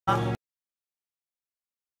I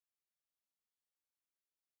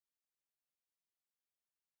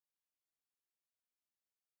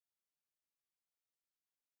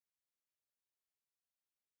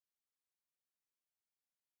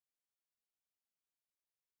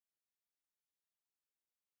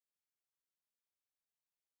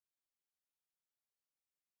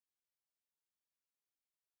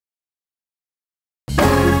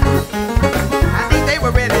think they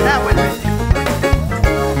were ready that one.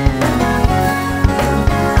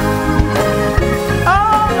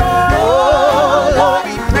 Oh Lord,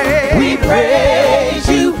 we praise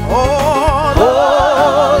you. Oh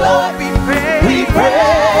Lord, we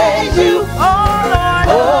praise you. Oh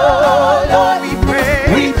Lord, we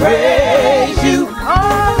praise you. Oh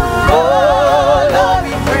Lord,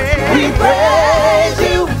 we praise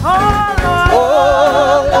you. Oh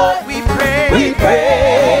Lord, we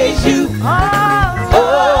praise you. Oh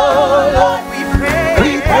Lord, we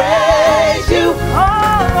praise you. Oh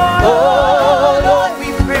Lord, we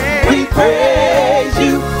praise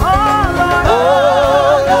you. Oh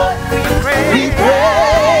Lord, we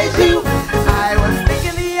praise you. I was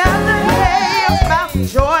thinking the other day about the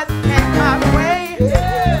joy that came my way.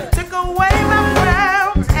 Took away my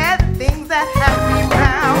frowns and things that had me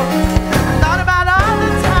bound. I thought about all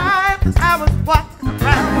the times I was walking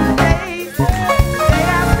around the days. Say I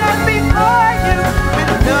stand before you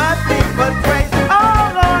with nothing but praise. Oh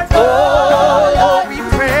Lord, we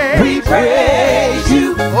praise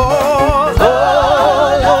you. Oh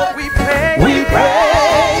Lord, we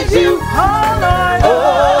praise you. Oh Lord,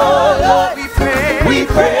 we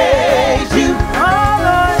praise you. Oh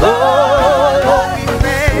Lord,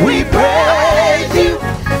 we praise you.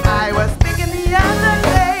 I was thinking the other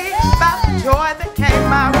day about the joy that came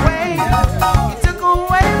my way. You took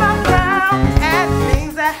away my crown and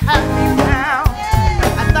things that had me bound.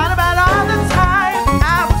 I thought about all the time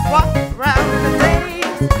I was walking around the days.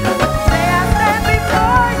 Say I stand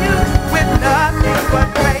before you with nothing but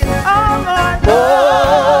praise. Oh Lord,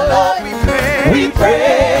 we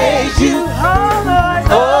praise you. Oh Lord,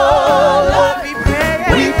 we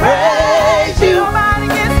praise you. Nobody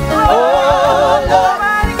gets oh Lord,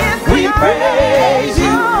 we praise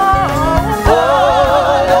you. Oh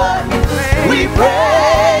Lord, we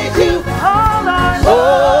praise you. Oh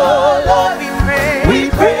Lord, we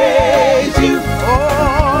praise you. Oh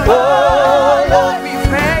Lord, we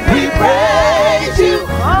praise you. Oh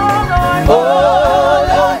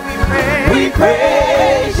Lord, we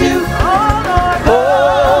praise you. Oh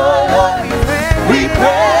Lord, we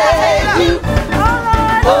praise you. Oh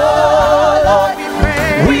Lord, we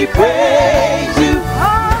praise you. Oh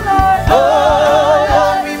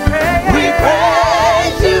Lord, we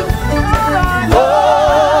praise you. Oh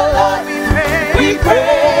Lord, we praise you. Oh Lord, we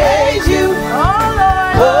praise you.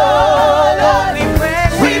 Oh Lord, we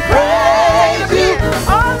praise you.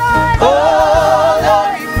 Oh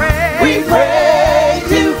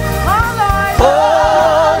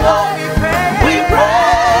Lord, we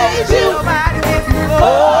praise you.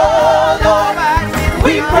 Oh Lord,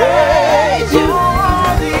 we praise you.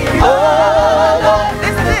 Oh Lord,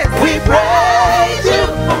 we praise you.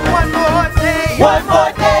 One more day. One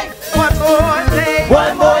more day. One more day.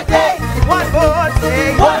 One more day. One more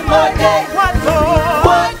day. One more day.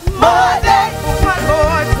 One more day. One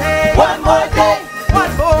more day. One more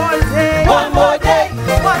day. One more day.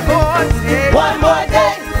 One more day. One more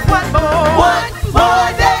day. One more day. One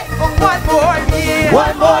more day. One more year.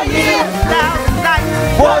 One more year.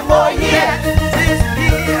 One more year. This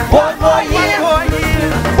year. One more year. One more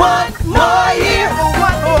year. One more year.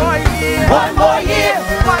 One more year. One more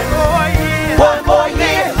year. One more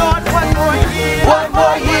year. Lord, one more year. One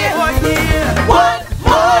more year. One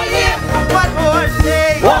more year. One more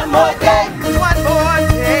day. One more day. One more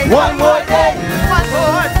day. One more day. One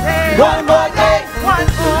more day. One more day.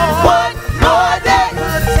 One more day.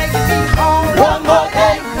 Take me home. One more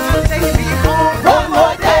day. Take me home. One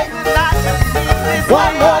more day.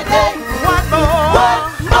 One more day. One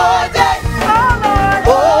more day.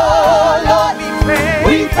 Oh Lord, we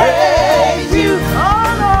praise you. Oh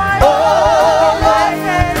Lord,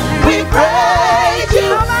 we praise you.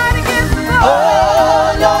 Oh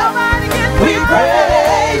Lord, we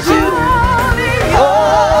praise you. Oh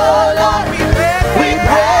Lord.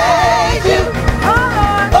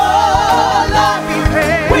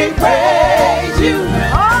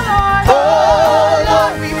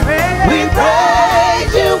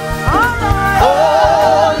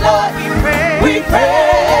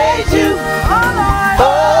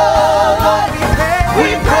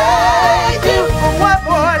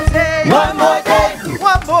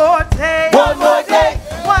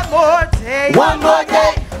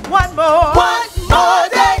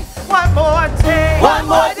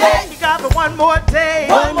 more day.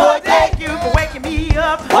 One more day. Thank you for waking me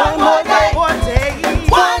up. One more day. One more day.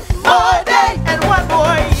 One more day. And one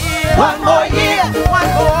more year. One more year.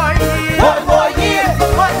 One more year. One more year.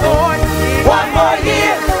 One more year. One more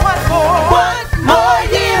year. One more. One more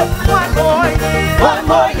year. One more year. One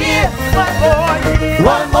more year. One more year.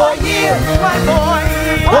 One more year. One more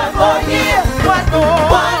year. One more year. One more.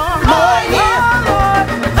 One more year.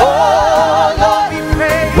 Oh Oh Lord, Lord,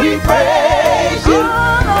 we praise you.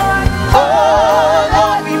 Oh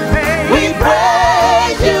Lord, we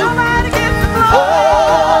praise you. Nobody gets the glory.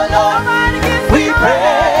 Oh Lord, Nobody gets the we glory.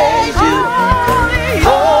 praise you. Holy.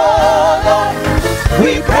 Oh Lord,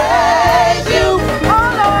 we praise you. Oh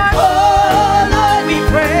Lord. Oh Lord, We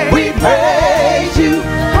praise. we praise you.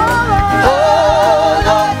 Oh Lord. Oh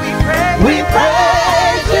Lord, We praise. we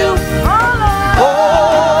praise you. Oh Lord.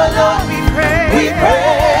 Oh Lord, We praise. we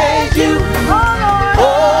praise you. Oh Lord. Oh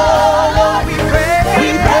Lord, We praise. we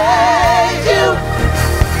praise you.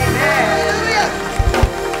 Amen.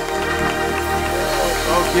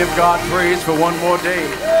 Oh, give God praise for one more day.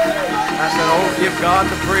 I said, oh, give God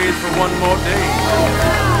the praise for one more day.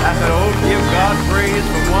 I said, oh, give God praise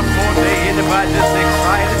for one more day. Anybody just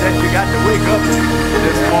excited that you got to wake up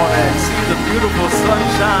this morning and see the beautiful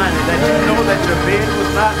sunshine, and that you know that your bed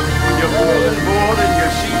was not your woolen board and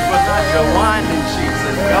your sheets were not your winding sheets.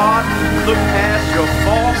 And God looked past your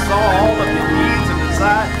faults, saw all of your needs, and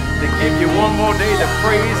decided to give you one more day to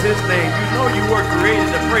praise his name. You know you were created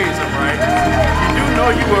to praise him, right? You do know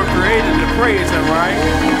you were created to praise him, right?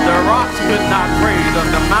 The rocks could not praise him.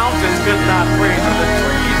 The mountains could not praise him. The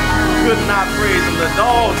trees could not praise him. The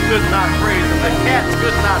dogs could not praise him. The cats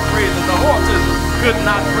could not praise him. The horses could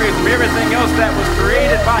not praise him. Everything else that was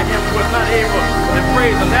created by him was not able to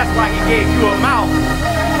praise him. That's why he gave you a mouth.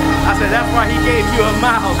 I said, that's why he gave you a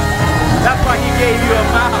mouth. That's why he gave you a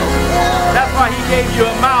mouth. That's why he gave you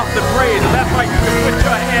a mouth to praise. And that's why you can put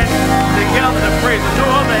your hands together to praise him. No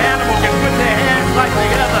other animal can put their hands like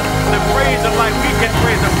together to praise him like we can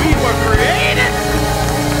praise him. We were created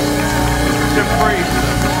to praise him.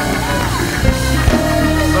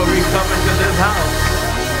 So we come into this house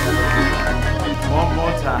one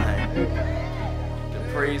more time to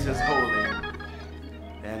praise his holy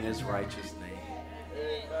and his righteous name.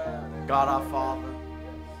 God our Father,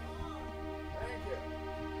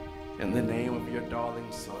 in the name of your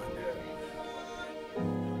darling Son,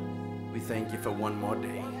 we thank you for one more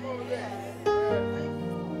day.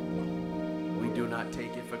 We do not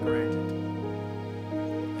take it for granted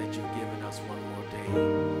that you've given us one more day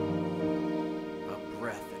of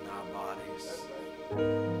breath in our bodies.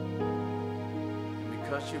 And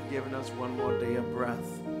because you've given us one more day of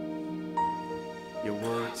breath, your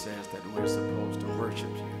word says that we're supposed to worship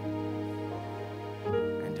you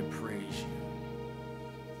and to praise you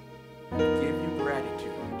and to give you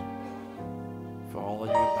gratitude for all of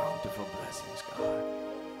your bountiful blessings, God.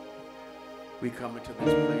 We come into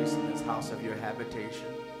this place, in this house of your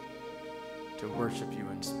habitation, to worship you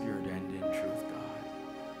in spirit and in truth,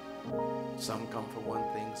 God. Some come for one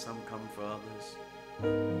thing, some come for others.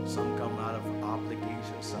 Some come out of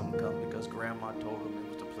obligation, some come because grandma told them it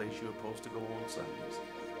was the place you were supposed to go on Sundays.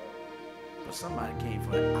 But somebody came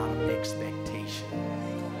for it out of expectation.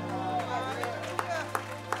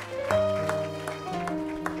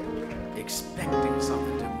 Expecting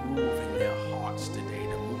something to move in their hearts today,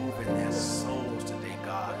 to move in their souls today,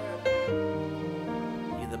 God.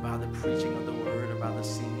 Either by the preaching of the word or by the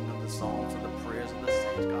singing of the songs or the prayers of the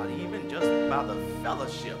saints, God. Even just by the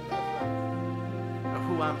fellowship of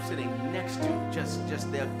who I'm sitting next to,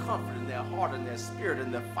 just their comfort and their heart and their spirit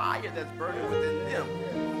and the fire that's burning within them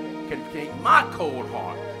can make my cold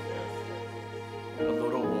heart a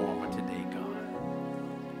little warmer today, God.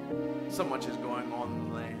 So much is going on in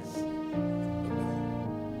the land.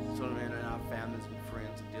 So many of our families and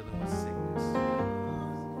friends are dealing with sickness.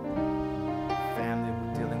 Family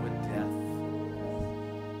are dealing with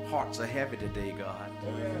death. Hearts are heavy today, God.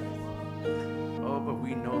 Oh, but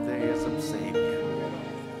we know there is a Savior.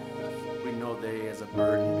 We know there is a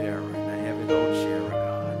burden bearer and a heavy load sharer,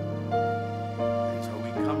 God. And so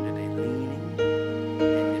we come today leaning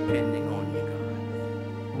and depending on you,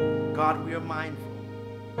 God. God, we are mindful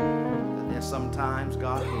that there's some times,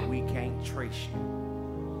 God, where we can't trace you.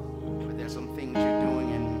 But there's some things you're doing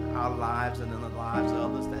in our lives and in the lives of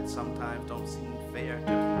others that sometimes don't seem fair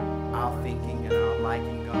to our thinking and our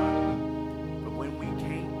liking, God. But when we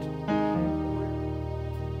can't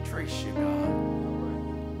trace you, God,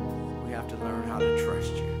 we have to learn how to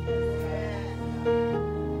trust you.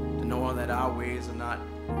 To know that our ways are not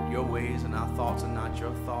your ways and our thoughts are not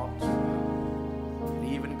your thoughts. And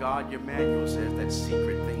even, God, your manual says that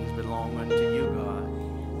secret things belong unto you, God.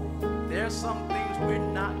 there's some things we're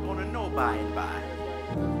not going to know by and by.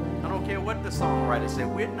 I don't care what the songwriter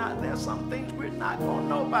said. There's some things we're not going to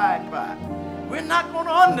know by and by. We're not going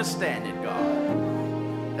to understand it,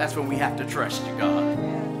 God. That's when we have to trust you, God.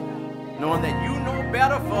 Knowing that you know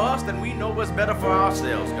better for us than we know what's better for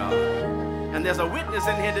ourselves, God. And there's a witness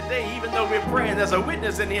in here today, even though we're praying, there's a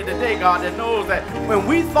witness in here today, God, that knows that when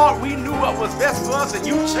we thought we knew what was best for us and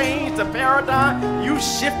you changed the paradigm, you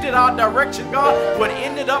shifted our direction, God, what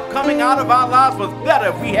ended up coming out of our lives was better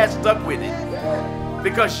if we had stuck with it.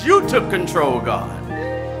 Because you took control, God.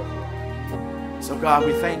 So, God,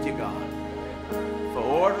 we thank you, God, for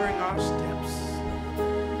ordering our steps.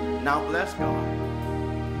 Now bless, God.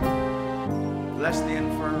 Bless the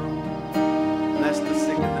infirm. Bless the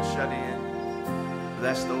sick and the shut in.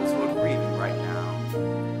 Bless those who are grieving right now.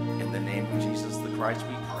 In the name of Jesus the Christ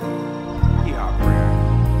we pray. Hear our prayer.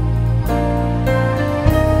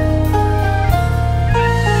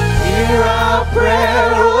 Hear our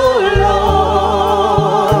prayer, O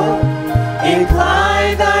Lord.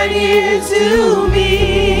 Incline thine ear to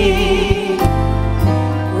me.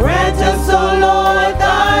 Grant us, O Lord,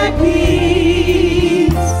 thy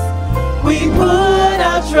peace. We put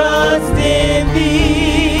our trust in thee.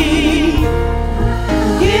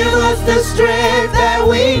 Give us the strength that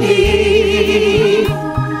we need.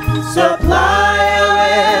 Supply our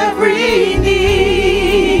every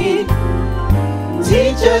need.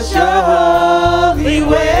 Teach us your holy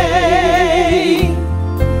way.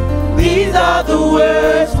 These are the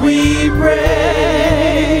words we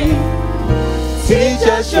pray. Teach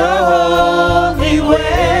us your holy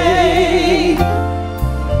way.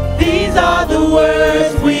 These are the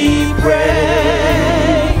words we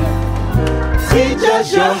pray. Teach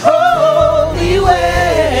us your holy way.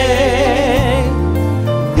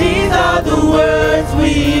 These are the words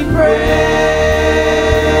we pray.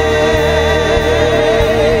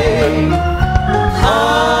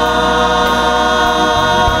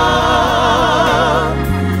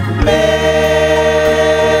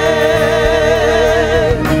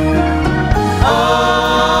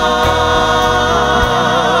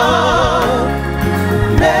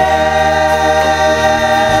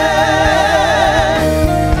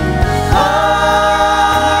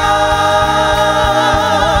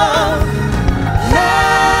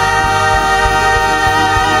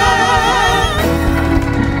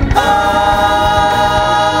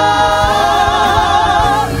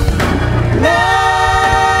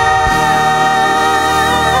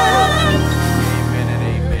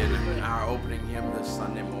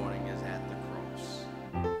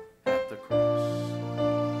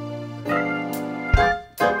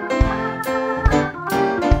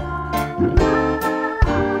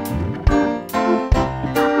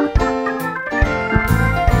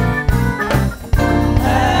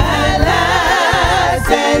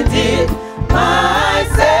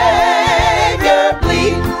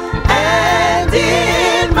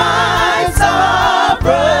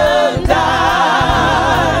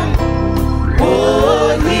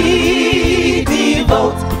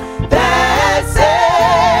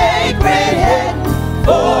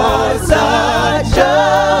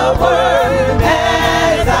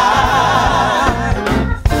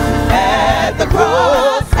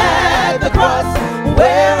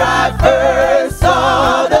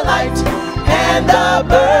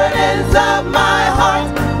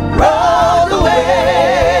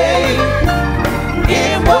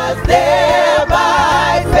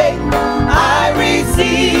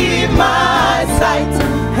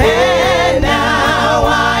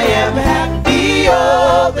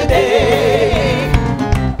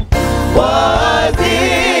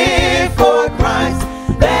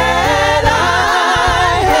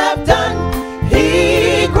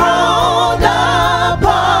 He groaned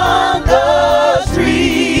upon the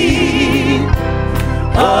tree.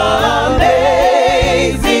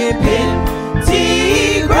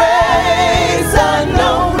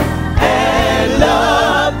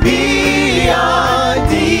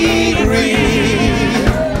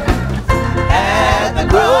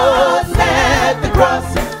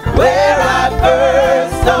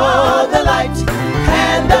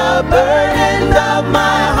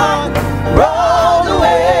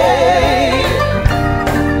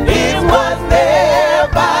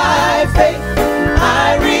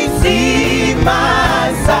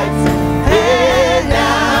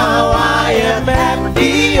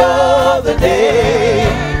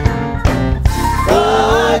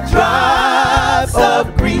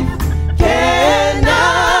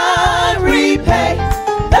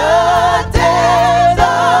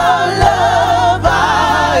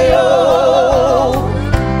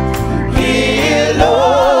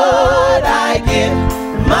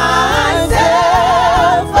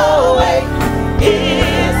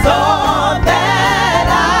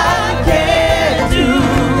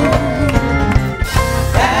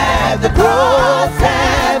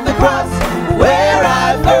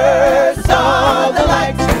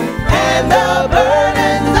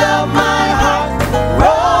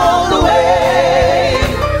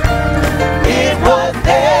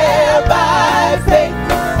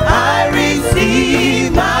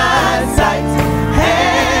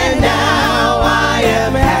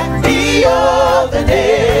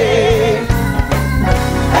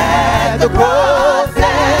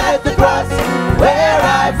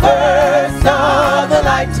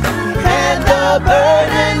 the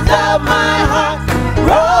burdens of my heart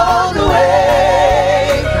rolled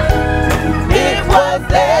away. It was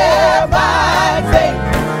there by faith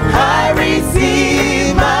I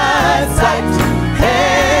received my sight,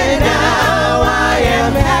 and now I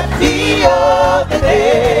am happy all the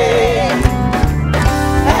day.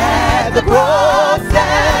 At the cross,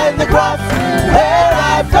 where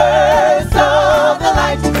I first saw the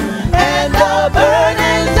light, and the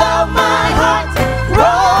burdens of my heart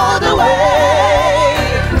rolled away.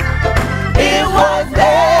 It was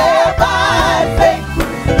there by faith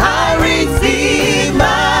I received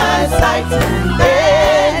my sight,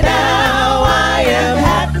 and now I am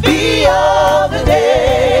happy all the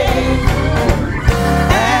day.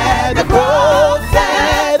 At the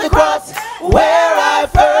cross, where I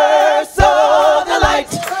first saw the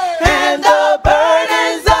light, and the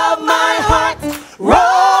burdens of my heart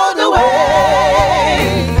rolled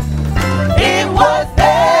away. It was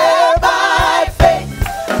there by faith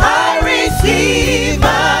I received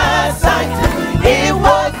my sight. It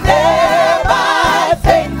was there by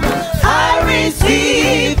faith I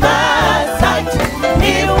received my sight.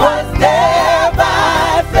 It was there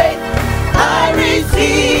by faith I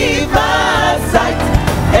received my sight,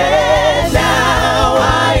 and now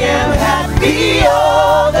I am happy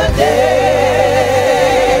all the day.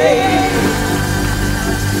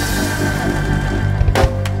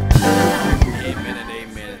 Amen and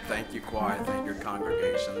amen. Thank you, choir. Thank you,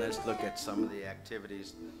 congregation. Let's look at some of the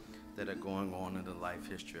activities that are going on in the life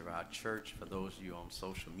history of our church. For those of you on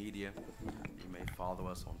social media, you may follow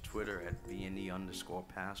us on Twitter at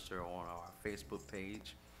BNE_pastor, on our Facebook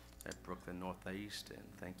page at Brooklyn Northeast. And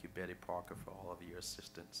thank you, Betty Parker, for all of your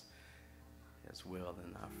assistance as well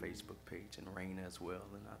in our Facebook page, and Raina as well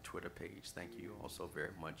in our Twitter page. Thank you also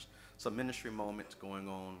very much. Some ministry moments going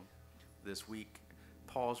on this week.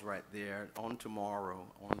 Pause right there. On tomorrow,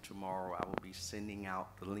 I will be sending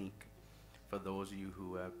out the link for those of you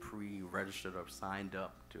who have pre-registered or signed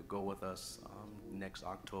up to go with us next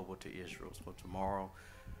October to Israel. So tomorrow,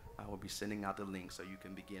 I will be sending out the link so you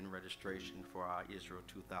can begin registration for our Israel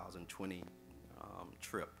 2020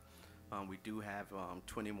 trip. We do have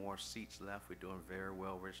 20 more seats left. We're doing very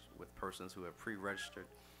well with persons who have pre-registered.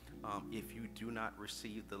 If you do not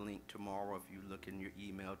receive the link tomorrow, if you look in your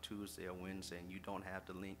email Tuesday or Wednesday and you don't have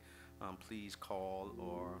the link, please call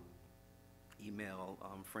or email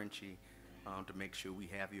Frenchie to make sure we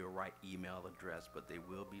have your right email address. But they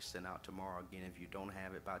will be sent out tomorrow. Again, if you don't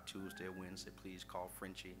have it by Tuesday or Wednesday, please call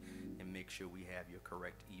Frenchie and make sure we have your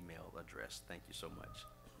correct email address. Thank you so much.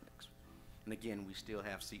 And again, we still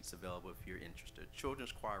have seats available if you're interested.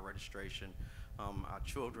 Children's choir registration. Our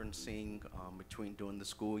children sing during the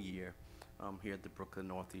school year here at the Brooklyn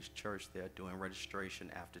Northeast Church. They're doing registration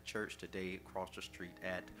after church today across the street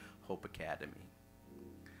at Hope Academy.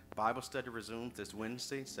 Bible study resumes this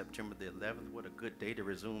Wednesday, September the 11th. What a good day to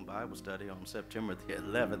resume Bible study on September the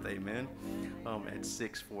 11th, amen, at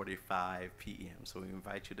 6:45 p.m. So we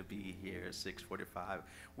invite you to be here at 6:45.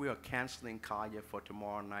 We are canceling Kaya for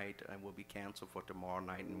tomorrow night, and will be canceled for tomorrow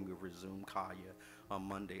night, and we'll resume Kaya on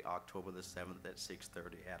Monday, October the 7th at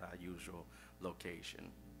 6:30 at our usual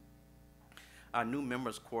location. Our new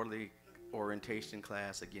members quarterly orientation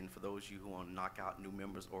class, again, for those of you who want to knock out new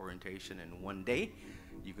members orientation in one day,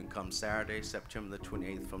 you can come Saturday, September the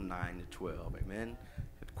 28th from 9 to 12, amen.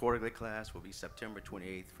 The quarterly class will be September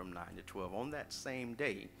 28th from 9 to 12. On that same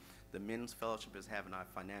day, the Men's Fellowship is having our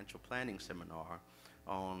financial planning seminar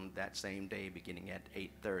on that same day, beginning at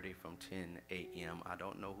 8:30 from 10 a.m. I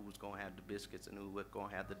don't know who's going to have the biscuits and who's going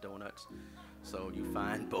to have the donuts, so you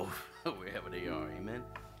find both wherever they are, amen.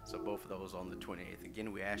 So both of those on the 28th.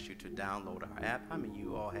 Again, we ask you to download our app. How many of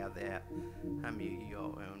you all have the app? How many of you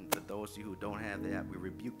all, and for those of you who don't have the app, we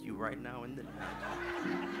rebuke you right now in the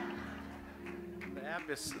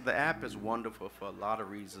The app is wonderful for a lot of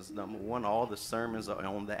reasons. Number one, all the sermons are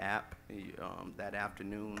on the app. That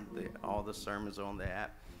afternoon, all the sermons are on the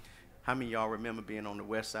app. How many of y'all remember being on the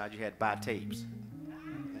west side? You had to buy tapes.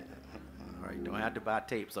 All right, you don't have to buy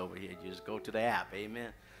tapes over here. You just go to the app,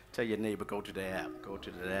 amen. Tell your neighbor, go to the app, go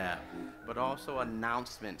to the app. But also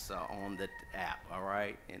announcements are on the app, all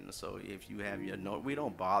right? And so if you have your note, we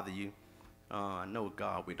don't bother you. I know,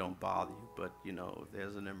 God, we don't bother you, but, you know, if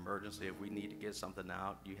there's an emergency, if we need to get something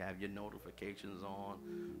out, you have your notifications on.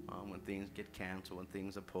 When things get canceled, when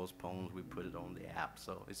things are postponed, we put it on the app.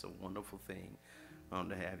 So it's a wonderful thing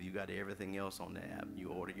to have. You got everything else on the app. You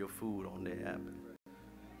order your food on the app.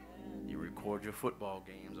 You record your football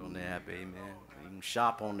games on the app, amen. You can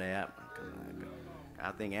shop on the app.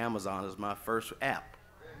 I think Amazon is my first app.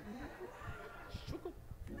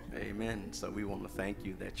 Amen. So we want to thank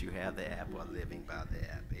you that you have the app or living by the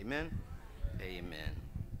app. Amen. Amen.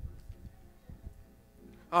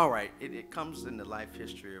 All right, it comes in the life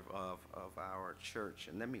history of our church.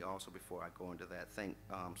 And let me also, before I go into that, thank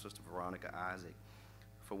Sister Veronica Isaac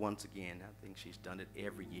for once again, I think she's done it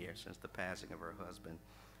every year since the passing of her husband,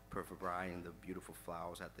 providing the beautiful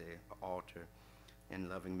flowers at the altar in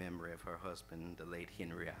loving memory of her husband, the late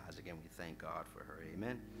Henry Isaac, and we thank God for her.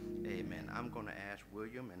 Amen. Amen. I'm going to ask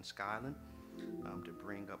William and Skyland to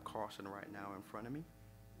bring up Carson right now in front of me.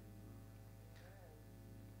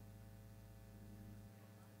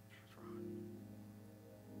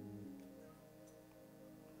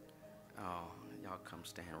 Oh, y'all come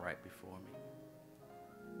stand right before me.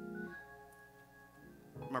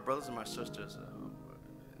 My brothers and my sisters,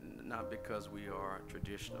 not because we are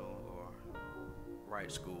traditional or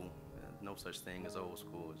right school, no such thing as old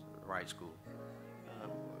school, it's right school.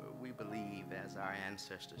 We believe, as our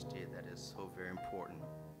ancestors did, that is so very important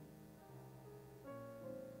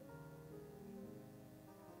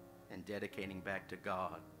in dedicating back to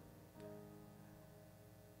God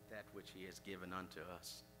that which He has given unto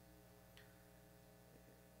us.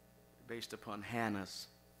 Based upon Hannah's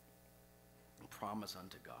promise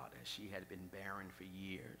unto God, as she had been barren for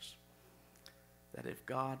years, that if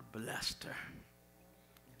God blessed her,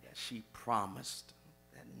 that she promised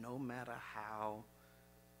that no matter how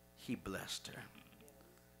He blessed her,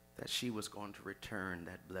 that she was going to return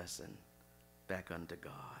that blessing back unto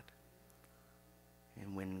God.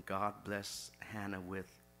 And when God blessed Hannah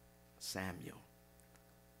with Samuel,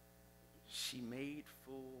 she made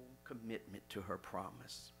full commitment to her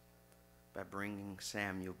promise by bringing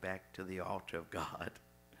Samuel back to the altar of God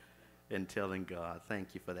and telling God,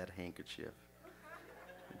 thank you for that handkerchief.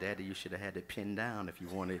 Daddy, you should have had it pinned down if you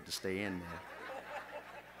wanted it to stay in there.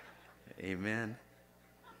 Amen.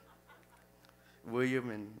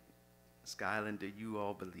 William and Skyland, do you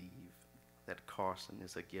all believe that Carson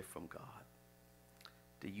is a gift from God?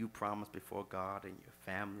 Do you promise before God and your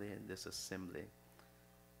family and this assembly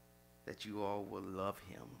that you all will love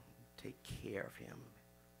him, take care of him,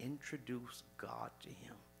 introduce God to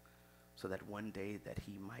him, so that one day that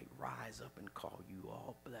he might rise up and call you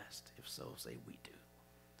all blessed? If so, say we do.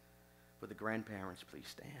 Will the grandparents please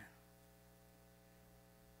stand?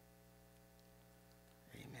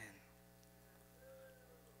 Amen.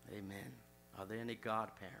 Amen. Are there any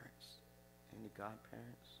godparents? Any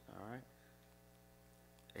godparents? All right.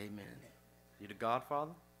 Amen. You the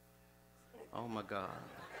godfather? Oh my God.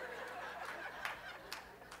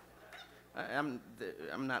 I'm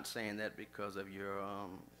not saying that because of your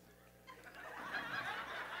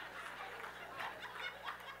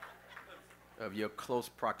close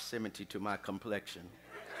proximity to my complexion.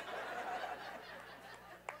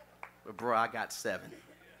 But bro, I got 7.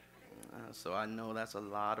 So I know that's a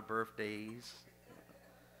lot of birthdays,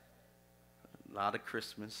 a lot of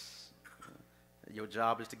Christmas. Your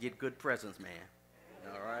job is to get good presents, man.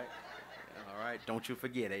 All right? All right, don't you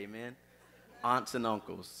forget, amen? Aunts and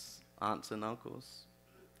uncles. Aunts and uncles.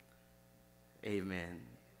 Amen.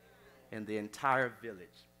 And the entire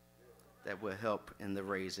village that will help in the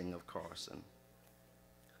raising of Carson.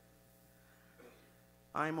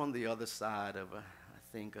 I'm on the other side of I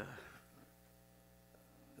think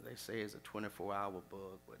they say it's a 24-hour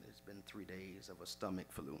bug, but it's been 3 days of a stomach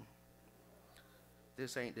flu.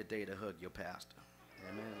 This ain't the day to hug your pastor.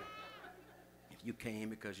 Amen. If you came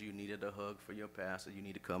because you needed a hug for your pastor, you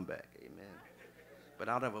need to come back. Amen. But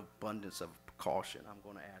out of abundance of caution, I'm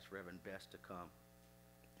going to ask Reverend Best to come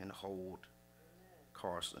and hold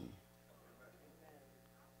Carson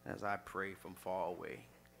as I pray from far away.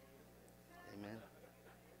 Amen.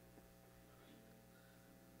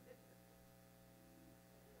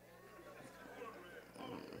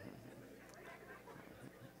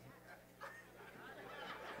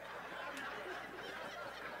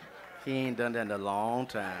 He ain't done that in a long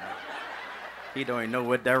time. He don't even know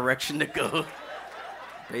what direction to go.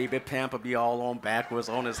 Baby pamper be all on backwards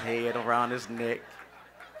on his head, around his neck.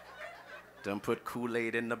 Done put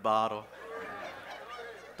Kool-Aid in the bottle.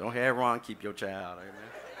 Don't have Ron keep your child, amen.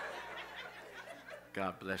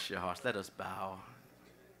 God bless your hearts. Let us bow.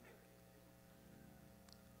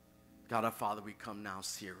 God our Father, we come now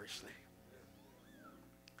seriously,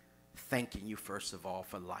 thanking you first of all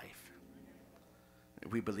for life.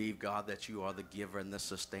 We believe, God, that you are the giver and the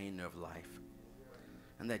sustainer of life,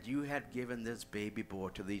 and that you had given this baby boy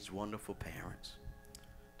to these wonderful parents,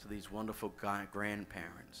 to these wonderful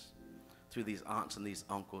grandparents, to these aunts and these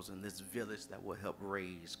uncles and this village that will help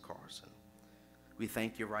raise Carson. We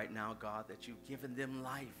thank you right now, God, that you've given them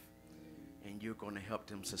life, and you're going to help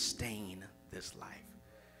them sustain this life.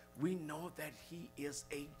 We know that he is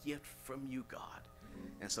a gift from you, God,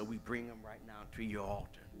 and so we bring him right now to your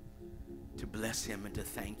altar. to bless him and to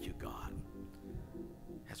thank you, God.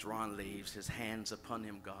 As Ron leaves his hands upon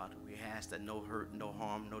him, God, we ask that no hurt, no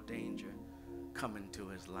harm, no danger come into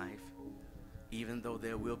his life. Even though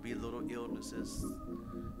there will be little illnesses,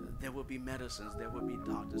 there will be medicines, there will be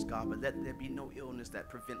doctors, God, but let there be no illness that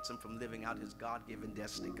prevents him from living out his God-given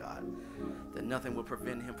destiny, God. That nothing will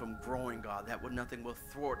prevent him from growing, God. Nothing will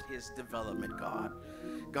thwart his development, God.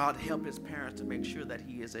 God, help his parents to make sure that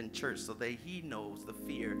he is in church so that he knows the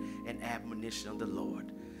fear and admonition of the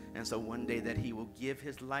Lord. And so one day that he will give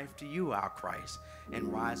his life to you, our Christ,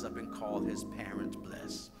 and rise up and call his parents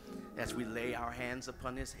blessed. As we lay our hands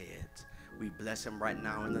upon his head, we bless him right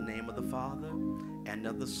now in the name of the Father and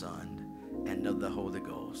of the Son and of the Holy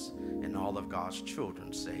Ghost. And all of God's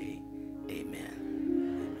children say,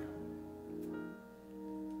 amen.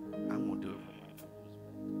 Amen. I'm going to do it.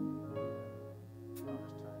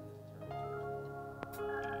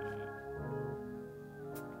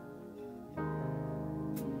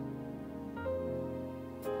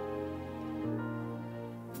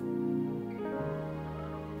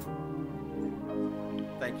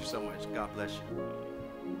 Thank you so much. God bless you.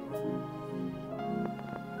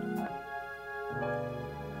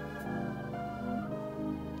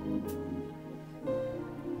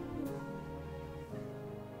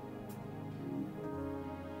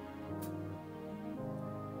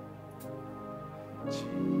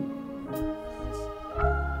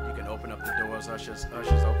 You can open up the doors, ushers.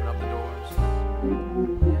 Ushers, open up the doors.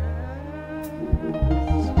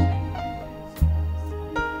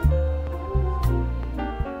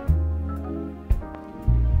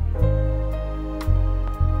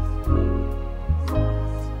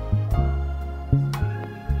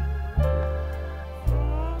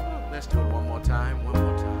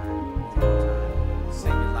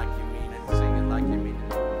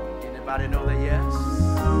 Everybody know that yes?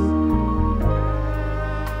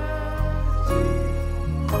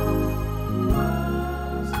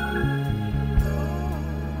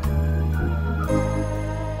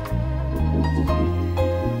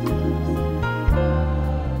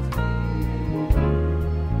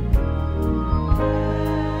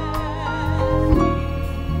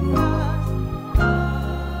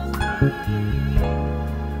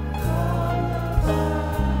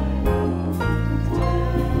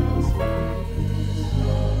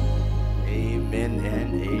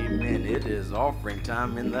 Offering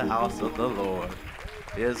time in the house of the Lord.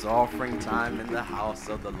 It's offering time in the house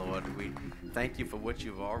of the Lord. We thank you for what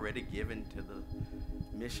you've already given to the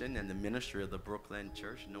mission and the ministry of the Brookland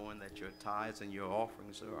Church, knowing that your tithes and your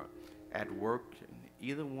offerings are at work in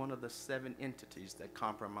either one of the 7 entities that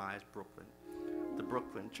comprise Brooklyn. The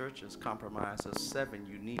Brooklyn Church is comprised of 7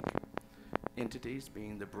 unique entities,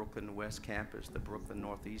 being the Brooklyn West Campus, the Brooklyn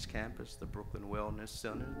Northeast Campus, the Brooklyn Wellness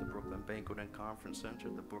Center, the Brooklyn Banquet and Conference Center,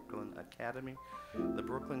 the Brooklyn Academy, the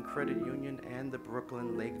Brooklyn Credit Union, and the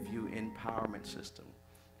Brooklyn Lakeview Empowerment System.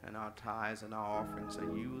 And our tithes and our offerings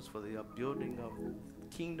are used for the upbuilding of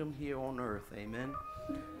kingdom here on earth. Amen.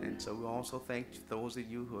 And so we also thank those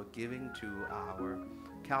of you who are giving to our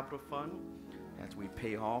capital fund as we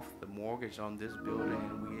pay off the mortgage on this building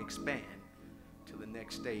and we expand to the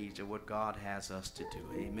next stage of what God has us to do.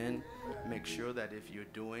 Amen. Make sure that if you're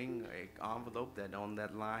doing an envelope that on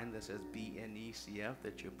that line that says BNECF,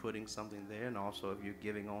 that you're putting something there. And also if you're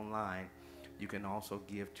giving online, you can also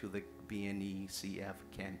give to the BNECF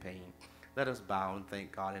campaign. Let us bow and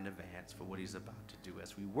thank God in advance for what he's about to do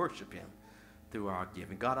as we worship him through our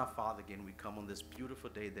giving. God our Father, again, we come on this beautiful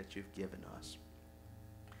day that you've given us.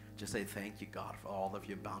 Just say thank you, God, for all of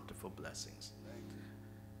your bountiful blessings.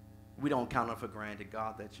 We don't count it for granted,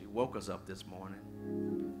 God, that you woke us up this morning.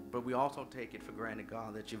 But we also take it for granted,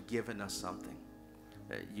 God, that you've given us something.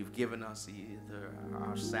 You've given us either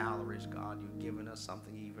our salaries, God. You've given us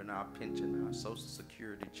something, even our pension, our Social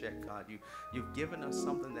Security check, God. You've given us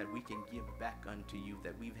something that we can give back unto you,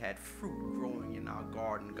 that we've had fruit growing in our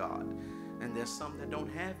garden, God. And there's some that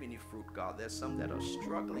don't have any fruit, God. There's some that are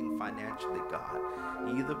struggling financially, God,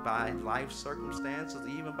 either by life circumstances,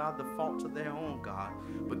 even by the faults of their own, God.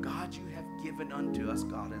 But God, you have given unto us,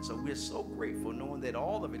 God. And so we're so grateful knowing that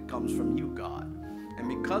all of it comes from you, God. And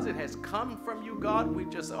because it has come from you, God, we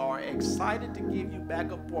just are excited to give you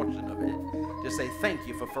back a portion of it. Just say thank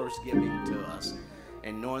you for first giving to us.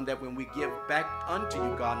 And knowing that when we give back unto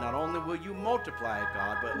you, God, not only will you multiply it,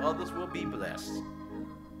 God, but others will be blessed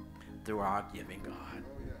through our giving, God.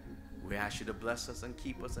 We ask you to bless us and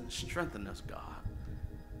keep us and strengthen us, God.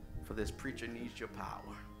 For this preacher needs your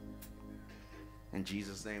power. In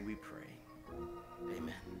Jesus' name we pray.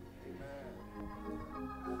 Amen.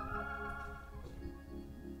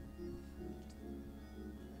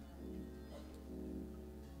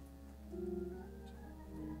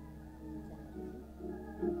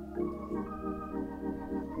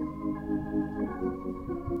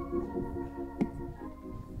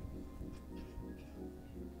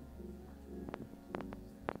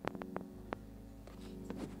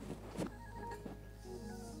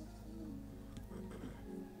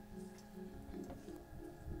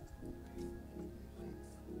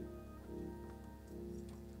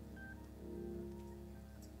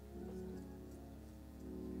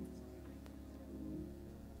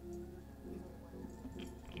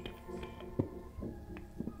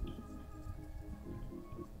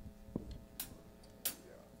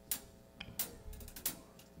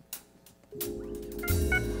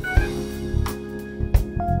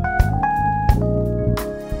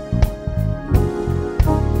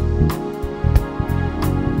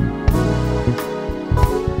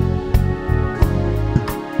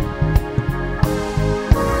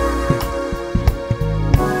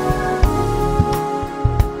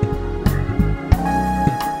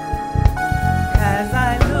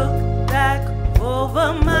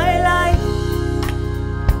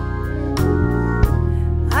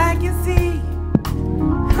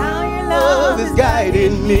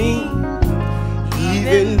 me.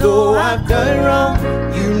 Even though I've done wrong,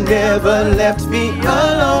 you never left me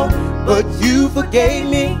alone, but you forgave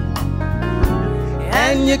me,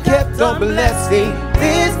 and you kept on blessing.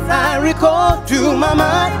 This I recall to my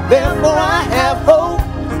mind, therefore I have hope.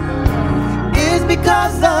 It's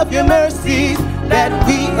because of your mercies that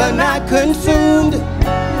we are not consumed,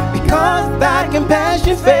 because thy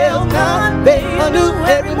compassion fails not, they are new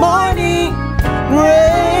every morning.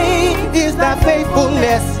 Great is thy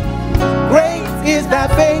faithfulness, great is thy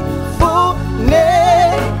faithfulness,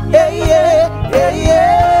 yeah, yeah, yeah, yeah.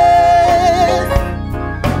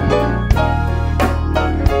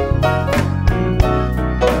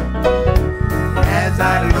 As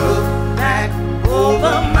I look back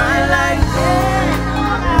over my life,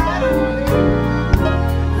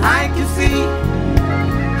 I can see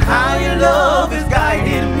how your love has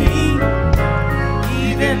guided me.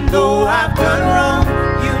 Even though I've done wrong,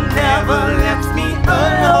 you never left me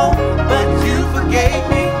alone, but you forgave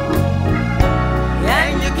me,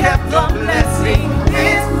 and you kept on blessing.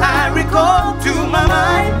 This I recall to my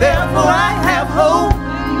mind, therefore I have hope.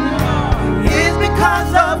 It's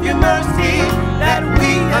because of your mercy that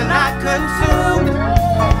we are not consumed,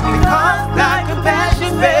 because thy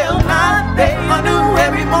compassion fails not, they are new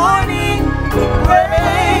every morning.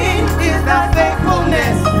 Great is thy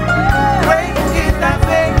faithfulness, great is thy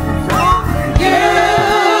faithfulness.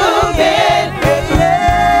 You've been,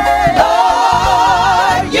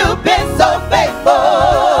 Lord, you've been so faithful.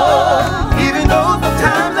 Even though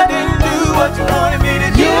sometimes I didn't do what you wanted me to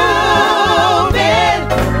do. You've been,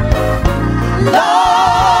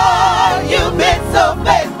 Lord, you've been so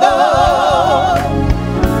faithful.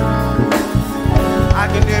 I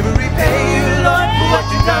can never repay you, Lord, for what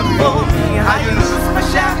you've done for me. How you loose my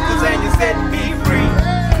shackles and you set me free.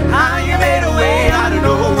 How you made a way out of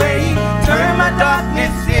no way, turn my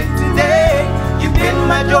darkness into day. You've been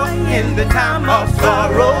my joy in the time of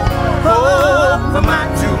sorrow, hope for my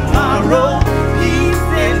tomorrow, peace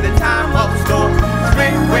in the time of storm,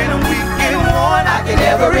 strength when I'm weak and worn. I can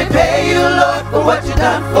never repay you, Lord, for what you've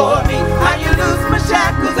done for me. How you loose my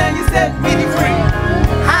shackles and you set me free.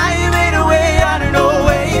 How you made a way out of no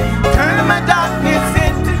way, turn my darkness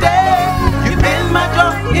into day. You've been my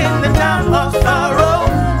joy in the time of sorrow,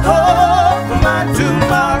 hope for my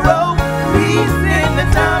tomorrow, peace in the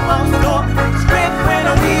time of storm, strength when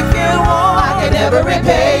I'm weak and worn. I can never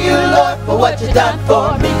repay you, Lord, for what you've done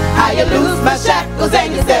for me. How you loose my shackles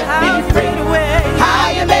and you set me free. How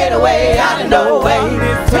you made a way out of no way,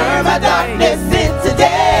 turn my darkness into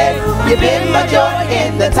day. You've been my joy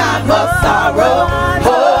in the time of sorrow,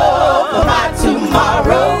 hope for my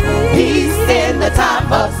tomorrow, peace in the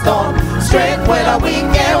time of storm, strength when I'm weak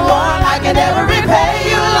and worn. I can never repay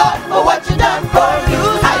you, Lord, for what you've done for me.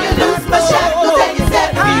 How you loose my shackles and you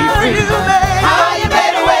set me free. How you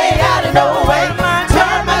made a way out of no way,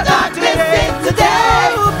 turn my darkness into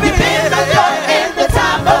day. You've been my joy in the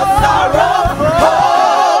time of sorrow,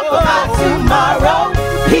 hope for my tomorrow,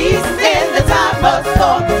 peace in the time of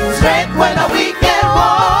storm, strength when I'm weak and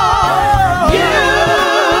worn.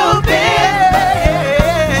 You've been,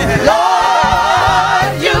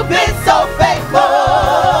 Lord, you've been so faithful.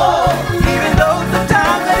 Even though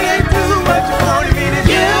sometimes I didn't do what you wanted me to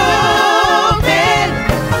do. You've been,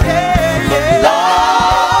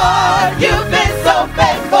 Lord, you've been so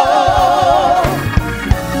faithful.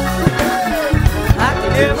 I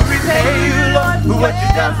can never repay you, Lord, for what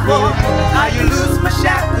you've done for me. How you loose my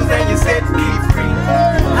shackles and you set me free.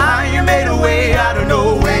 How you made a way out of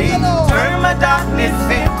no way, turn my darkness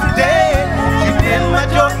into day. You've been my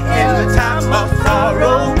joy in the time of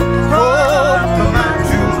sorrow, hope for my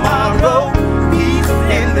tomorrow, peace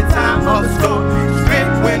in the time of storm,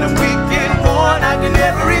 strength when I'm weak and worn. I can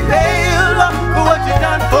never repay you, Lord, for what you've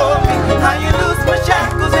done for me. How you loose my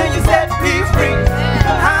shackles and you set me free.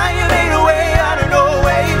 How you made a way out of no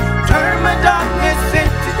way, turn my darkness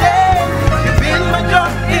into day. You've been my joy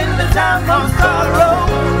in the time of sorrow,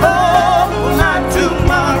 hope for my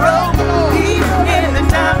tomorrow, peace in the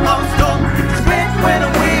time of storm, strength when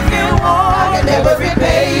I'm weak and worn. I can never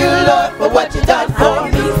repay you, Lord, for what you've done for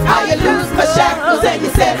me. How you loose my shackles and you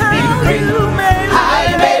set me free. How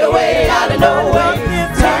you made a way out of no way,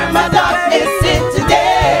 turn my darkness into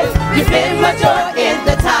day. You've been my joy in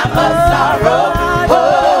the time of sorrow,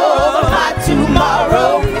 hope for my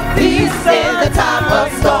tomorrow, peace in the time of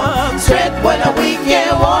storm, strength when I'm weak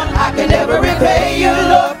and worn. I can never repay you,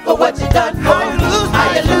 Lord, for what you've done for me. How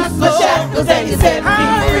you loose my shackles and you set me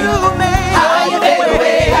free. How you made a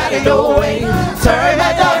way out of no way, turn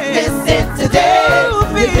my darkness into day.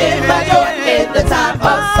 You've been my joy in the time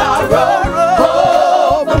of sorrow,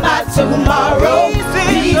 hope for my tomorrow,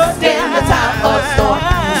 peace in the time of storm,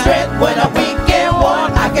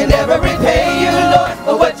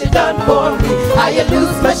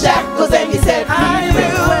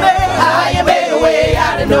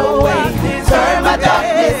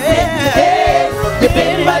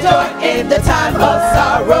 joy in the time of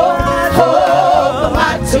sorrow. Hope for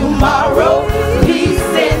my tomorrow. Peace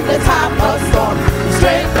in the time of storm.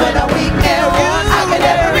 Strength when I'm weak and worn. I can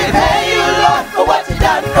never repay you, Lord, for what you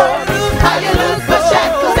done for me. How you loose my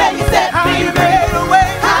shackles and you set me free.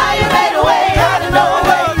 How you made a way out of no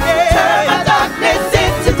way. Turn my darkness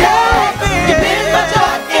into day. You've been my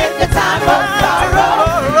joy in the time of sorrow.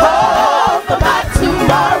 Hope for my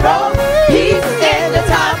tomorrow. Peace in the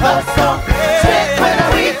time of storm. Strength when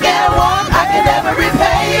I'm weak and worn. I can never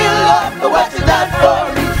repay you, Lord, for what you done for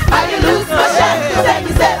me. How you loose my shackles and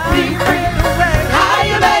you set me free. How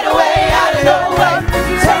you made a way out of no way.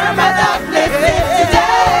 Turn my darkness into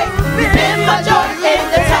day. You've been my joy in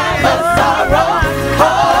the time of sorrow.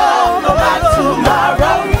 Hope for my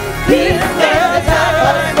tomorrow. Peace in the time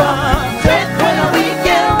of storm. Strength when I'm weak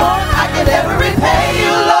and worn. I can never repay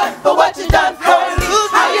you, Lord, for what you done for me.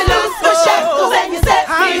 How you loose my shackles and you set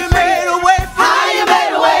me free. How you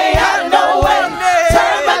made a way out of no way.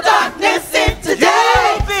 Turn my darkness into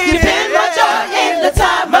day. You've been my joy in the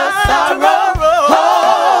time of sorrow.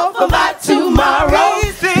 Hope for my tomorrow.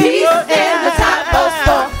 Peace in the time of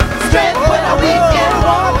storm. Strength when I'm weak and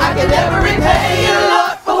worn. I can never repay you,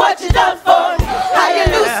 Lord, for what you done for me. How you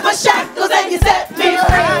loose my shackles and you set me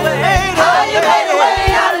free. How you made a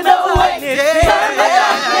way out of no way. Turn my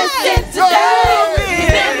darkness into day.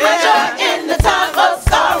 You've been my joy in the time of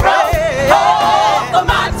sorrow. Hope for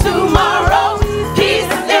my tomorrow.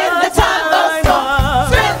 Peace in the time of storm.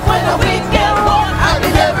 Strength when I'm weak and worn. I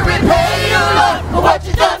can never repay you, Lord, for what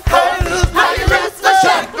you done for me. How you loose my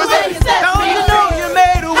shackles and you set me free.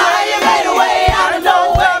 How you made a way out of no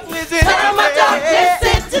way. Turn my darkness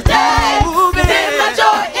into day. You've been my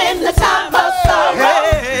joy in the time of sorrow.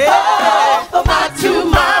 Hope for my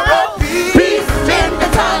tomorrow. Peace in the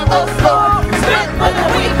time of storm. Strength when I'm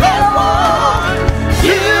weak and worn.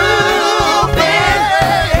 You've been,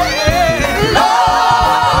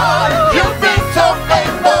 Lord, you've been so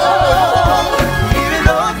faithful. Even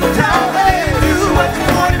though sometimes I didn't do what you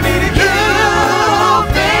wanted me to do. You've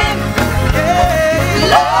been,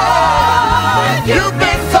 Lord, you've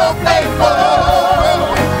been so faithful.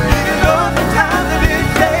 Even though sometimes I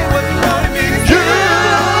didn't say what you wanted me to do.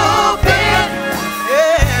 You've been,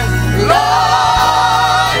 Yeah.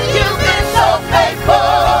 Lord, you've been so faithful.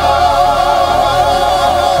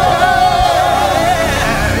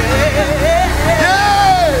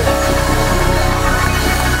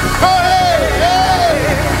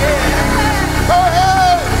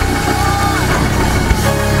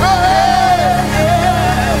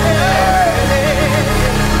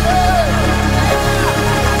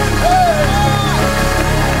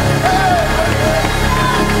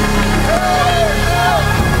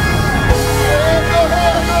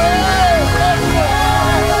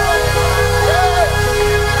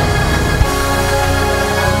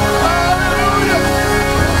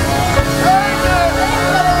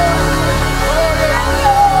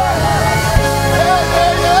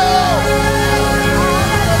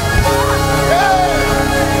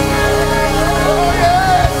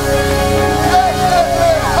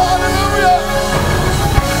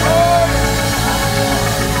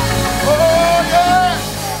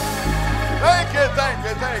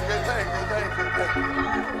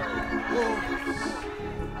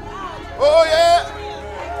 Oh, yeah.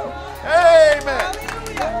 Amen.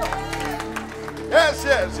 Yes,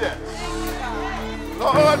 yes, yes.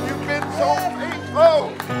 Lord, you've been so faithful.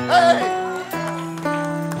 Hey.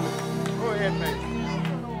 Go ahead, baby.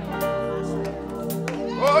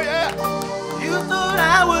 Oh, yeah. You thought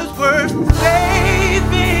I was worth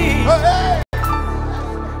saving. Oh, hey.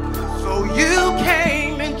 So you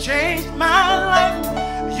came and changed my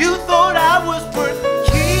life. You thought I was worth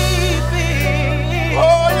keeping.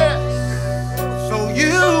 Oh, yes. So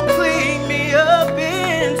you cleaned me up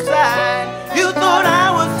inside. You thought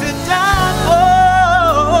I was to die for.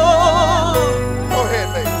 Go ahead,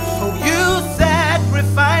 baby. So you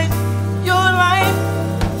sacrificed your life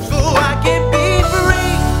so I can be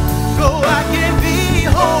free, so I can be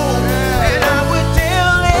whole. And I would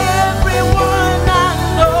tell everyone I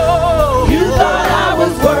know. You thought I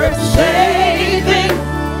was worth saving.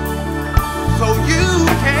 So you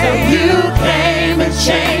came and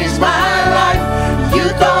changed my life. You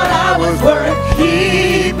thought I was worth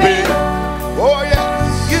keeping. Oh, yes.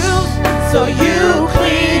 So you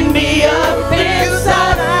cleaned me up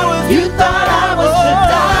inside. You thought I was to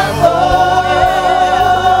die for.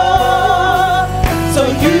 So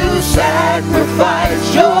you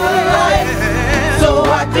sacrificed your life so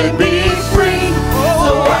I could be free,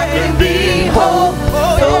 so I could be whole,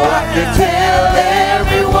 so I could tell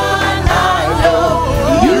everyone I know.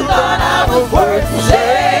 You thought I was worth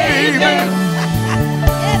saving.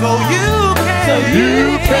 So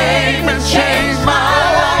You came and changed my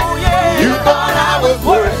life. You thought I was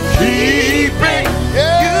worth keeping.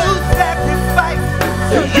 You sacrificed.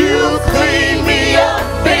 You cleaned me up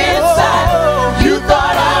inside. You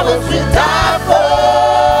thought I was to die for.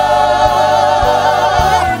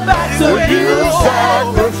 So you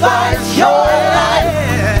sacrificed your life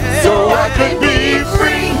so I could be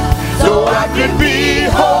free, so I could be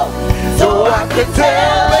whole, so I could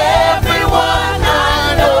tell everyone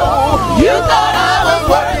I know. You thought I was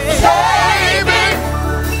worth saving.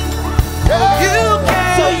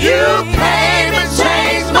 So you came and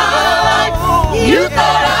changed my life. You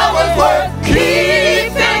thought I was worth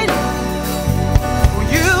keeping.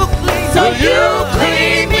 So you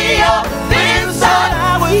cleaned me up inside.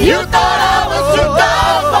 You thought I was to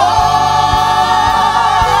die for.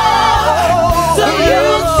 So you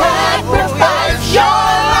sacrificed your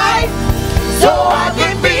life so I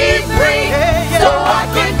could be free, so I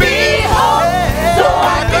could be whole, so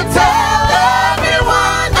I could tell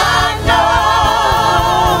everyone I know.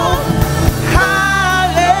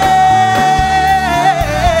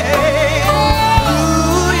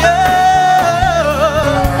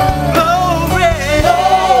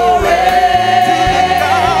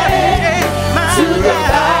 To the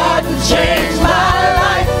God who changed my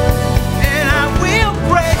life. And I will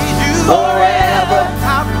praise you Forever,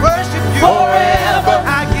 I worship you forever,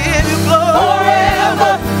 I give you glory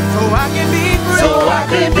forever, so I can be free. so I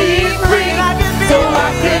could be free, so I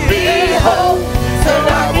could be whole, so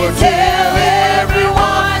I would tell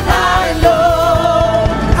everyone I know.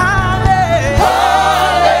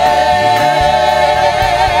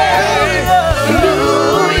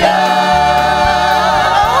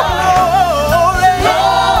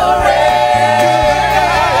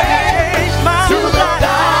 To the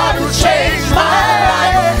God who changed my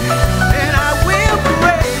life. And I will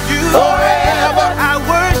praise you Forever, I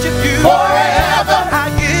worship you forever, I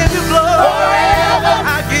give you glory forever,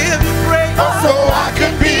 I give you praise so I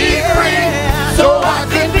could be free, so I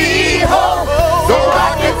could be whole, so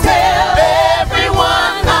I could tell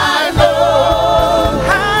everyone I know.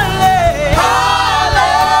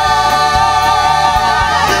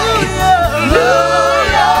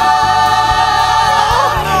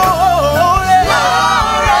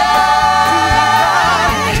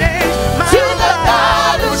 To the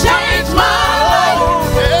God who changed my life.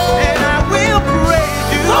 And I will praise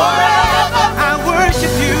you Forever, I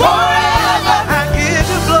worship you forever, I give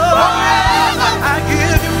you glory forever, I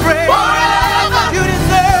give you praise forever, You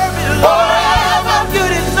deserve it, Lord forever, You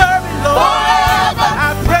deserve it, Lord forever, I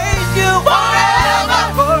praise you forever,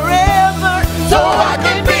 forever so I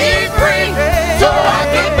can be free, so I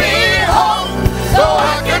can be whole, so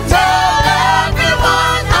I can tell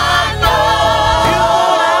everyone I know.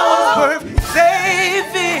 Worth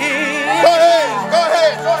saving Go ahead, go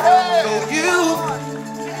ahead, go ahead. So you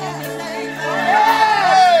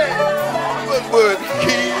Hey, was worth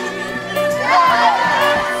keeping.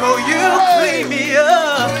 So you clean me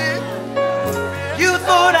up. You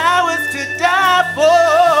thought I was to die for.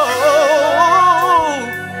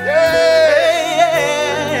 Yeah.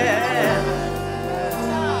 Yeah.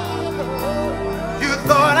 You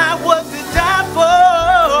thought I was to die for.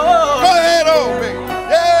 Go ahead, old me.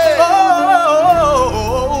 Yeah. Oh.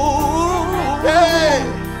 Yeah.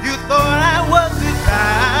 You thought I was to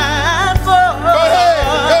die for. Go ahead,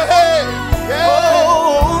 go ahead. Yeah.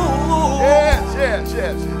 Oh. Yes, yes,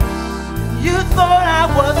 yes. You thought I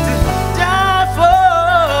was to die for.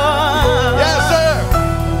 Yes, sir.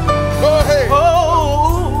 Go ahead.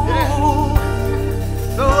 Oh, Yeah.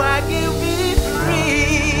 so I can be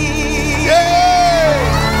free. Yeah.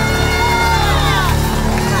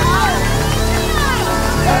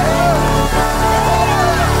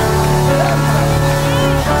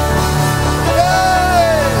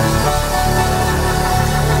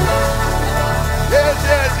 Yes,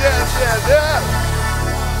 yes, yes, yes, yes.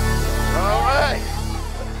 All right.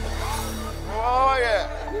 Oh, yeah.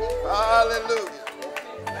 Hallelujah.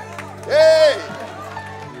 Hey.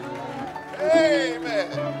 Amen.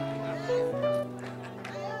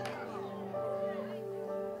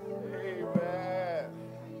 Amen.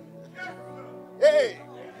 Hey.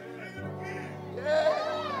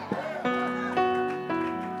 Yeah.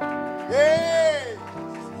 Hey.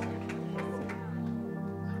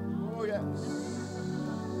 Oh, yes.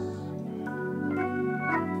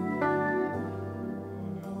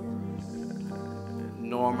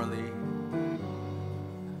 Normally,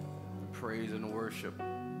 praise and worship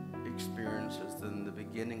experiences in the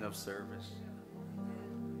beginning of service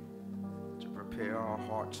to prepare our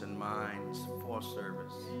hearts and minds for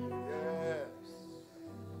service. Yes.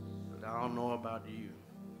 But I don't know about you.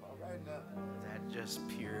 All right now. That just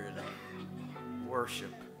purely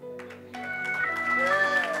worship.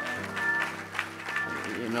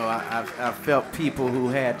 You know, I've felt people who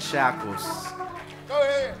had shackles. Go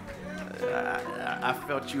ahead. I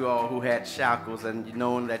felt you all who had shackles, and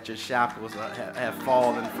knowing that your shackles have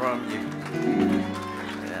fallen from you.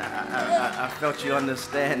 I felt you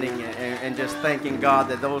understanding and just thanking God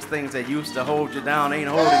that those things that used to hold you down ain't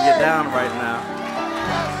holding you down right now.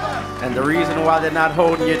 And the reason why they're not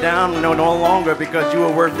holding you down no longer because you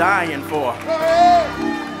were worth dying for.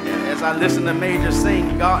 As I listened to Major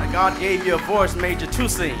sing, God gave you a voice, Major, to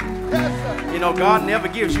sing. You know, God never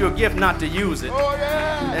gives you a gift not to use it.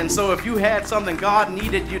 And so if you had something God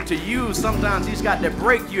needed you to use, sometimes he's got to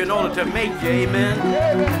break you in order to make you, amen?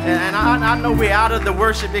 And I know we're out of the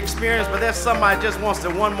worship experience, but there's somebody just wants to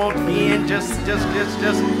one more again, just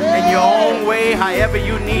in your own way, however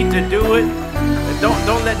you need to do it.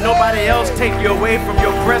 Don't let nobody else take you away from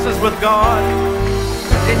your presence with God.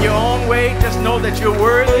 In your own way, just know that you're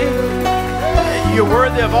worthy. You're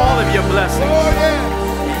worthy of all of your blessings.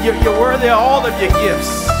 You're worthy of all of your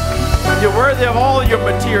gifts. You're worthy of all of your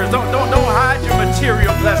materials. Don't hide your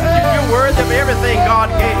material blessings. You're worthy of everything God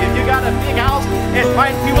gave you. If you got a big house,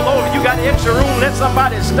 invite people over. You got extra room, let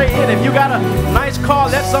somebody stay in. If you got a nice car,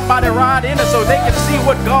 let somebody ride in it so they can see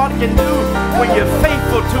what God can do when you're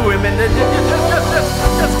faithful to him. And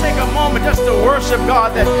just take a moment just to worship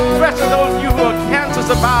God. That especially those of you who are cancer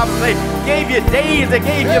survivors, they gave you days, they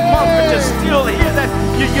gave you months, but you're still here. That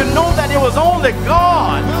you know that it was only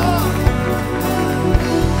God.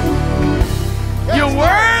 You're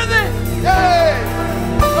worthy.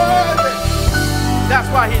 That's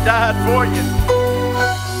why he died for you.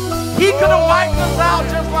 He could have wiped us out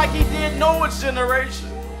just like he did Noah's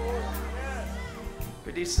generation.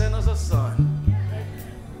 But he sent us a son.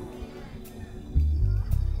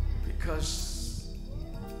 Because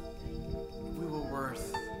we were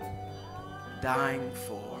worth dying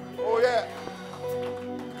for. Oh, yeah.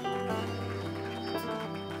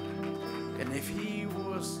 And if he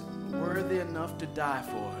was worthy enough to die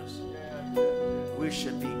for us, we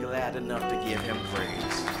should be glad enough to give him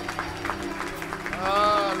praise.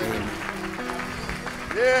 Hallelujah.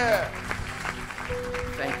 Yeah.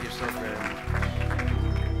 Thank you so very much.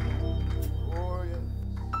 Oh, yeah.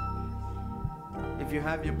 If you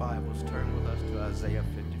have your Bibles, turn with us to Isaiah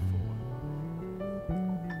 54.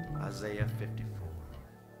 Isaiah 54.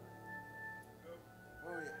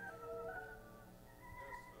 Oh, yeah.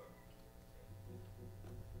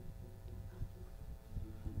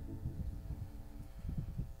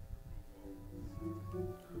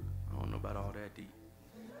 I don't know about all that deep.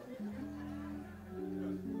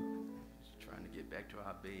 Just trying to get back to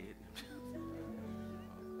our bed.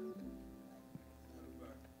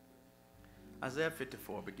 Isaiah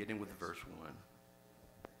 54, beginning with verse 1.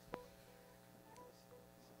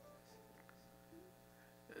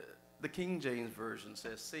 The King James Version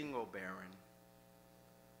says, "Sing, O barren,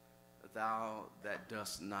 thou that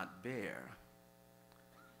dost not bear.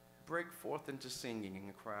 Break forth into singing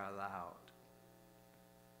and cry aloud,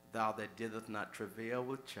 thou that didst not travail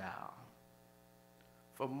with child.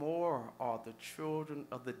 For more are the children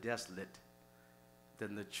of the desolate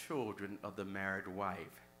than the children of the married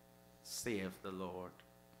wife, saith the Lord.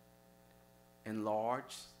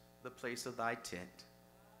 Enlarge the place of thy tent,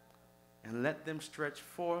 and let them stretch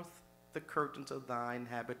forth the curtains of thine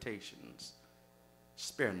habitations.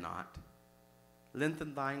 Spare not,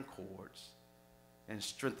 lengthen thine cords, and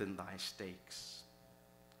strengthen thy stakes.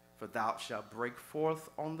 For thou shalt break forth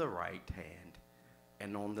on the right hand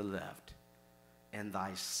and on the left, and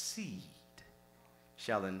thy seed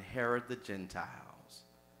shall inherit the Gentiles,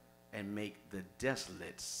 and make the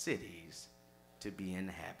desolate cities to be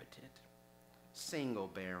inhabited. Sing, O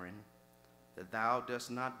barren, that thou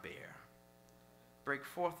dost not bear. Break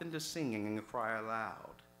forth into singing and cry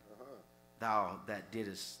aloud, thou that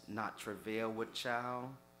didst not travail with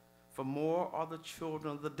child. For more are the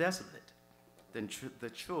children of the desolate than the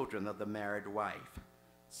children of the married wife,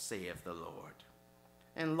 saith the Lord.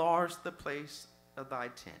 Enlarge the place of thy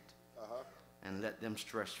tent, and let them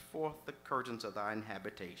stretch forth the curtains of thine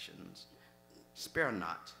habitations. Spare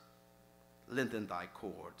not, lengthen thy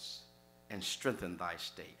cords, and strengthen thy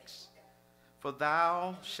stakes. For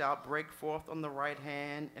thou shalt break forth on the right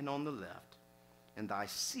hand and on the left, and thy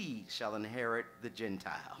seed shall inherit the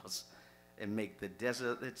Gentiles, and make the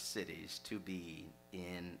desolate cities to be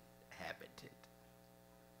inhabited.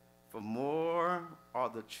 For more are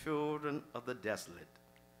the children of the desolate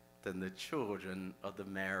than the children of the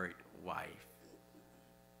married wife,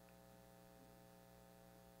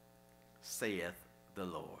 saith the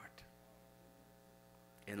Lord.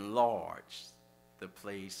 Enlarge the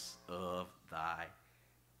place of thy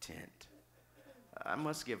tent. I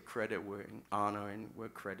must give credit where honor and where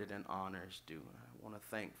credit and honor is due. I want to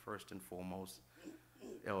thank first and foremost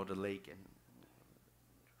Elder Lakin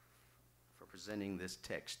for presenting this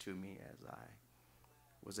text to me as I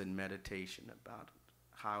was in meditation about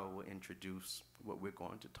how I will introduce what we're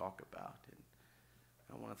going to talk about. And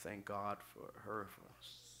I want to thank God for her for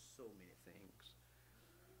so many things.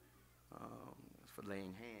 For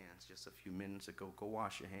laying hands just a few minutes ago. Go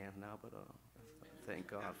wash your hands now, but thank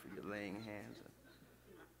God for your laying hands.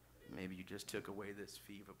 Maybe you just took away this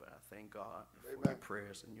fever, but I thank God for your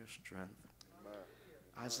prayers and your strength. Amen.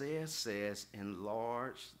 Isaiah says,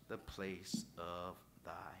 enlarge the place of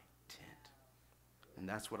thy tent. And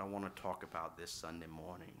that's what I want to talk about this Sunday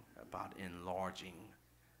morning, about enlarging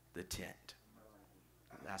the tent.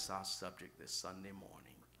 That's our subject this Sunday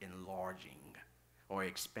morning, enlarging, or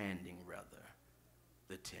expanding rather,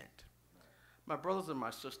 the tent. My brothers and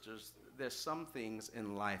my sisters, there's some things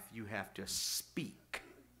in life you have to speak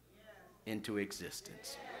into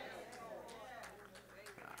existence.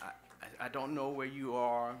 I don't know where you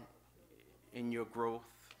are in your growth,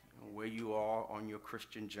 where you are on your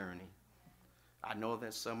Christian journey. I know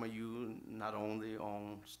that some of you not only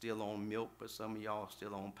still on milk, but some of y'all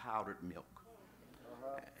still on powdered milk.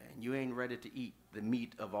 And you ain't ready to eat the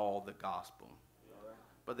meat of all the gospel.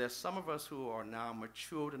 But there's some of us who are now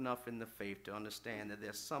matured enough in the faith to understand that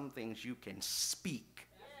there's some things you can speak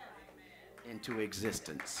into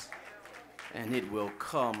existence, and it will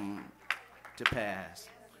come to pass.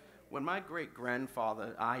 When my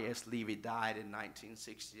great-grandfather, I.S. Levy, died in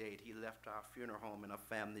 1968, he left our funeral home in a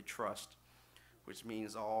family trust, which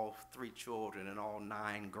means all 3 children and all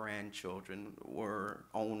 9 grandchildren were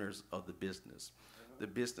owners of the business. The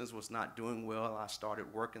business was not doing well. I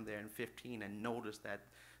started working there in 15 and noticed that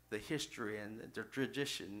the history and the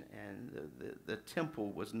tradition and the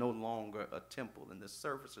temple was no longer a temple, and the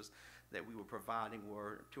services that we were providing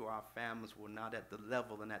to our families were not at the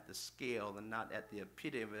level and at the scale and not at the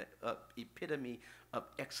epitome of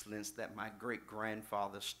excellence that my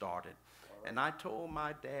great-grandfather started. And I told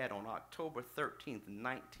my dad on October 13th,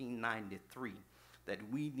 1993, that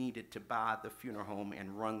we needed to buy the funeral home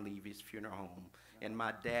and run Levy's funeral home. And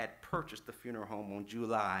my dad purchased the funeral home on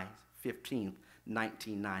July 15th,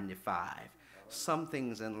 1995. Some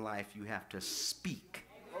things in life you have to speak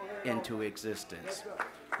into existence.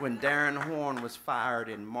 When Darren Horn was fired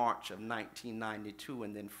in March of 1992,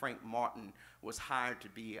 and then Frank Martin was hired to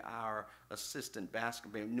be our assistant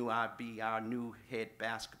basketball, our new head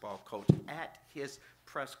basketball coach, at his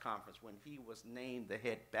press conference when he was named the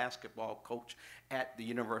head basketball coach at the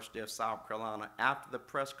University of South Carolina. After the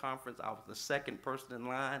press conference, I was the second person in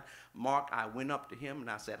line. Mark, I went up to him and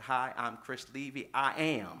I said, "Hi, I'm Chris Levy. I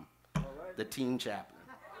am the team chaplain."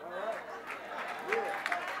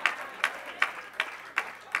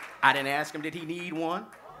 I didn't ask him, did he need one?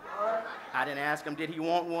 I didn't ask him, did he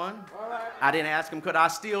want one? I didn't ask him, could I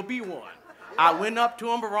still be one? I went up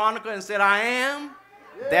to him, Veronica, and said, I am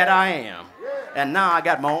that I am. And now I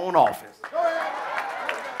got my own office.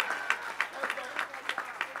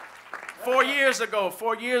 4 years ago,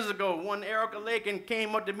 one Erica Lakin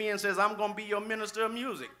came up to me and says, I'm going to be your minister of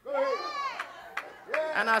music.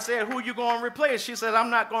 And I said, who you going to replace? She said,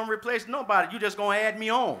 I'm not going to replace nobody. You just going to add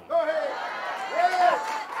me on.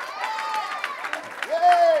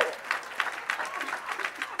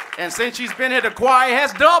 And since she's been here, the choir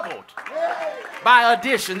has doubled by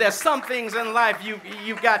addition. There's some things in life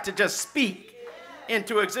you've got to just speak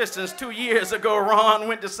into existence. 2 years ago, Ron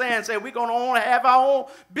went to San and said, we're going to have our own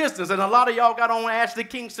business. And a lot of y'all got on Ashley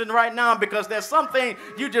Kingston right now because there's something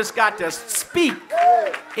you just got to speak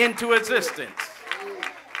into existence.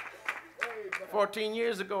 14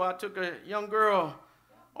 years ago, I took a young girl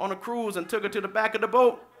on a cruise and took her to the back of the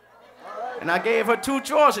boat. And I gave her 2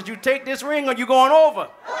 choices. You take this ring or you going over.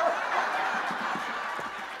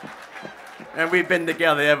 And we've been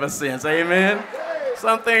together ever since. Amen.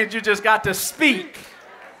 Some things you just got to speak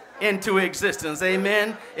into existence.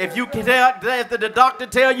 Amen. If the doctor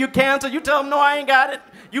tell you cancer, you tell him, no, I ain't got it.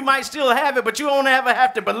 You might still have it, but you don't ever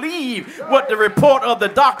have to believe what the report of the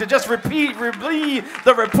doctor. Just believe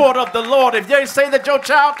the report of the Lord. If they say that your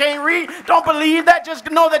child can't read, don't believe that. Just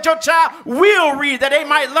know that your child will read, that they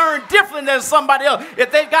might learn differently than somebody else. If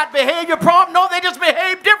they've got behavior problem, no, they just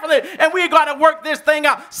behave differently, and we got to work this thing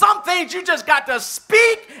out. Some things you just got to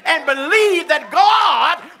speak and believe that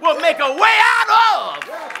God will make a way out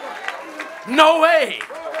of no way.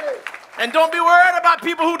 And don't be worried about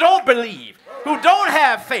people who don't believe, who don't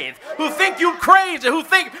have faith, who think you crazy,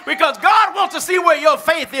 because God wants to see where your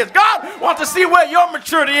faith is. God wants to see where your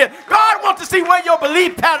maturity is. God wants to see where your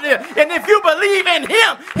belief pattern is. And if you believe in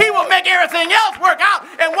him, he will make everything else work out.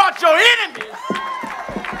 And watch your enemies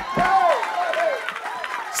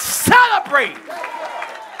great.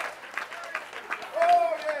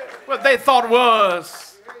 What they thought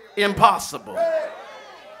was impossible.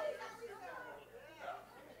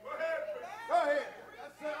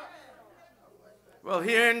 Well,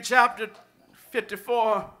 here in chapter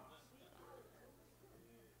 54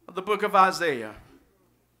 of the book of Isaiah,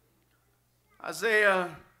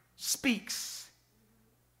 Isaiah speaks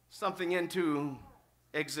something into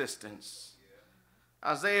existence.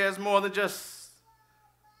 Isaiah is more than just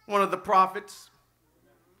one of the prophets.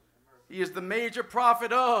 He is the major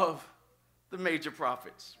prophet of the major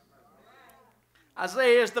prophets.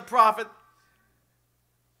 Isaiah is the prophet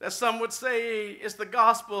that some would say is the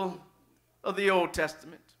gospel of the Old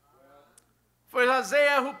Testament. For it's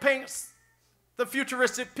Isaiah who paints the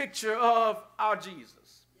futuristic picture of our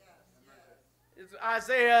Jesus. It's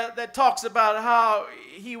Isaiah that talks about how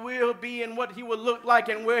he will be and what he will look like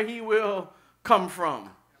and where he will come from.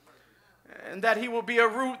 And that he will be a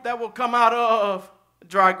root that will come out of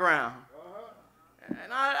dry ground.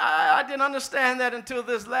 And I didn't understand that until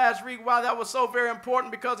this last week, why that was so very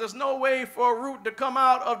important, because there's no way for a root to come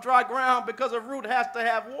out of dry ground, because a root has to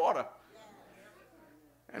have water.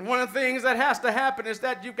 And one of the things that has to happen is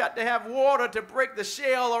that you've got to have water to break the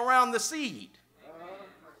shell around the seed,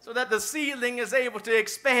 so that the seedling is able to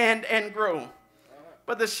expand and grow.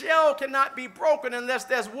 But the shell cannot be broken unless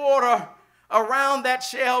there's water around that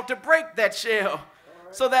shell to break that shell,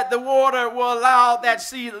 so that the water will allow that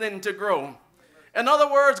seedling to grow. In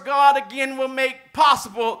other words, God again will make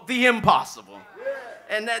possible the impossible.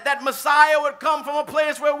 And that Messiah would come from a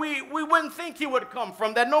place where we wouldn't think he would come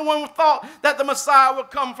from. That no one thought that the Messiah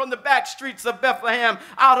would come from the back streets of Bethlehem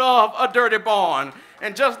out of a dirty barn.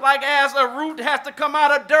 And just like as a root has to come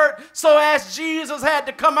out of dirt, so as Jesus had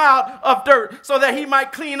to come out of dirt so that he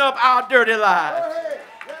might clean up our dirty lives.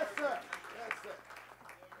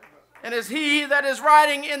 And it's he that is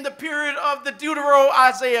writing in the period of the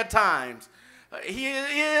Deutero-Isaiah times. He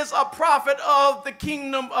is a prophet of the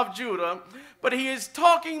kingdom of Judah, but he is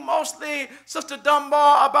talking mostly, Sister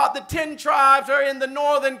Dunbar, about the 10 tribes that are in the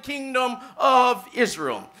northern kingdom of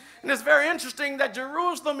Israel. And it's very interesting that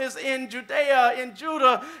Jerusalem is in Judea, in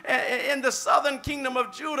Judah, in the southern kingdom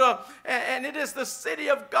of Judah, and it is the city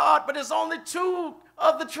of God, but it's only 2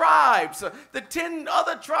 of the tribes. The 10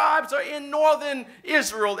 other tribes are in northern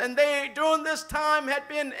Israel, and they, during this time, had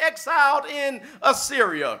been exiled in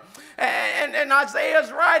Assyria. And Isaiah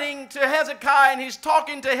is writing to Hezekiah, and he's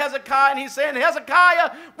talking to Hezekiah, and he's saying,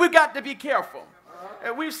 Hezekiah, we've got to be careful.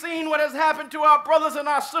 We've seen what has happened to our brothers and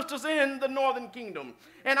our sisters in the northern kingdom.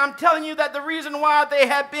 And I'm telling you that the reason why they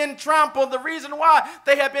have been trampled, the reason why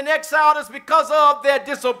they have been exiled is because of their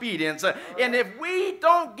disobedience. And if we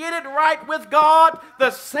don't get it right with God,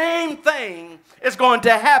 the same thing is going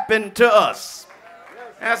to happen to us.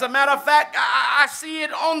 As a matter of fact, I see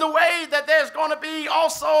it on the way that there's going to be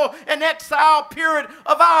also an exile period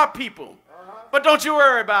of our people. But don't you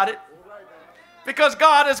worry about it, because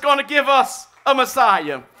God is going to give us a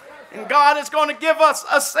Messiah. And God is going to give us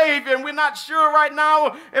a Savior. And we're not sure right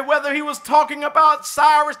now whether he was talking about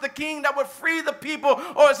Cyrus the king that would free the people,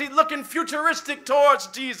 or is he looking futuristic towards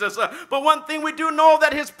Jesus. But one thing we do know,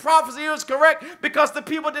 that his prophecy was correct, because the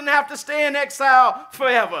people didn't have to stay in exile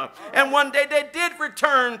forever. And one day they did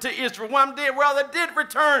return to Israel. One day, well, they did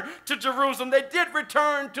return to Jerusalem. They did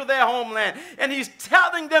return to their homeland. And he's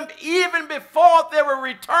telling them, even before they were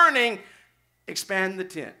returning, expand the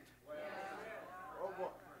tent.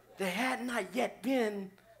 They had not yet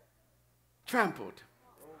been trampled.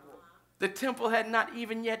 The temple had not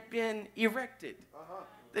even yet been erected.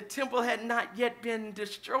 The temple had not yet been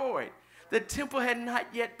destroyed. The temple had not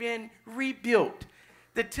yet been rebuilt.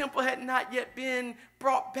 The temple had not yet been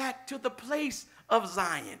brought back to the place of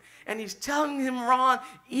Zion. And he's telling him, Ron,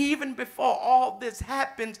 even before all this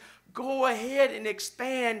happens, go ahead and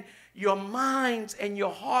expand your minds and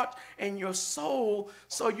your heart and your soul,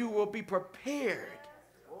 so you will be prepared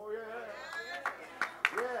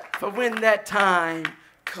for when that time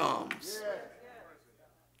comes.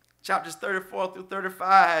 Chapters 34 through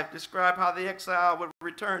 35 describe how the exile would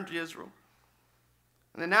return to Israel.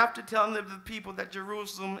 And then after telling the people that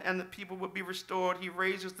Jerusalem and the people would be restored, he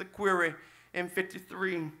raises the query in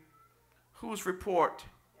 53. Whose report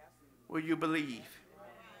will you believe?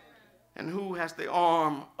 And who has the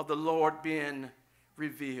arm of the Lord been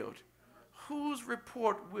revealed? Whose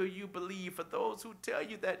report will you believe? For those who tell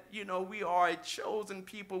you that, we are a chosen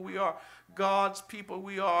people, we are God's people,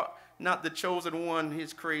 we are not the chosen one,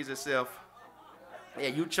 his crazy self. Yeah,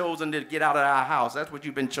 you chosen to get out of our house. That's what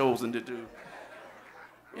you've been chosen to do.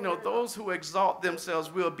 Those who exalt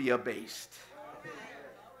themselves will be abased.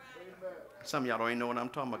 Some of y'all don't even know what I'm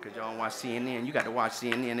talking about because y'all don't watch CNN. You got to watch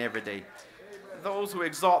CNN every day. Those who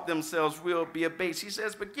exalt themselves will be abased. He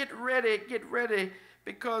says, but get ready,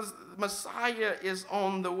 because Messiah is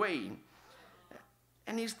on the way.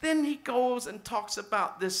 And then he goes and talks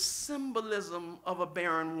about this symbolism of a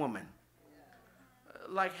barren woman.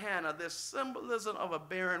 Like Hannah, this symbolism of a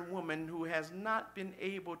barren woman who has not been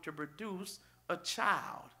able to produce a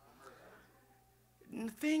child.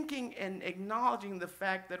 Thinking and acknowledging the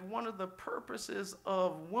fact that one of the purposes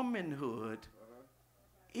of womanhood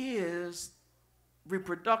is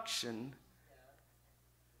reproduction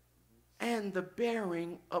and the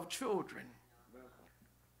bearing of children.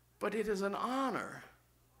 But it is an honor.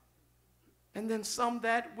 And then some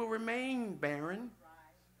that will remain barren.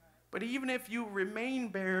 But even if you remain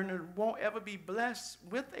barren and won't ever be blessed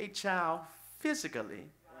with a child physically,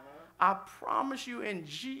 I promise you in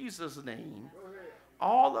Jesus' name,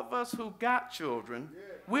 all of us who got children,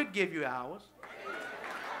 we'll give you ours.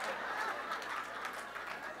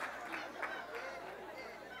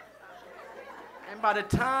 And by the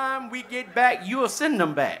time we get back, you'll send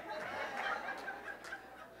them back.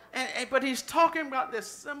 But he's talking about this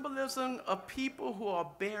symbolism of people who are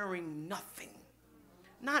bearing nothing.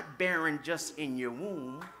 Not barren just in your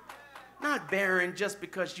womb. Not barren just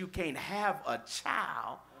because you can't have a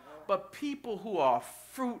child. But people who are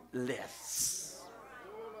fruitless.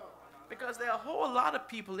 Because there are a whole lot of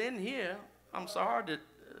people in here, I'm sorry to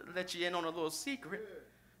let you in on a little secret,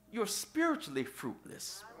 you're spiritually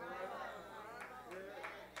fruitless.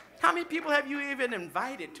 How many people have you even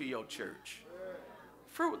invited to your church?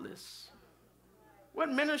 Fruitless.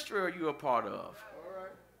 What ministry are you a part of?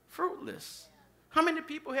 Fruitless. How many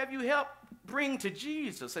people have you helped bring to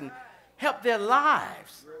Jesus and help their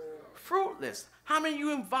lives? Fruitless. How many of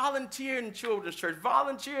you volunteer in children's church?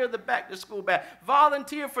 Volunteer the back to school bag.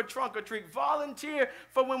 Volunteer for trunk or treat. Volunteer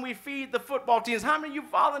for when we feed the football teams. How many of you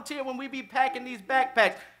volunteer when we be packing these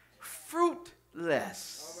backpacks?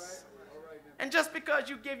 Fruitless. And just because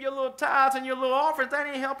you give your little tithes and your little offerings, that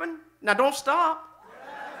ain't helping. Now don't stop.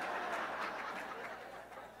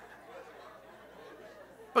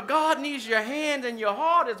 But God needs your hand and your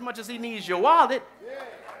heart as much as he needs your wallet.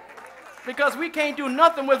 Because we can't do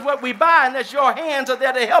nothing with what we buy unless your hands are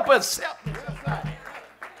there to help us.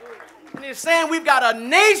 And he's saying we've got a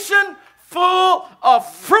nation full of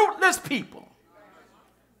fruitless people.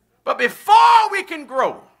 But before we can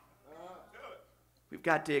grow, we've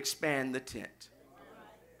got to expand the tent.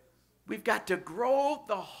 We've got to grow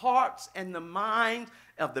the hearts and the minds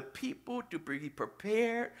of the people to be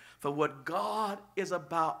prepared for what God is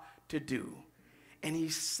about to do. And he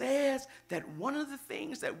says that one of the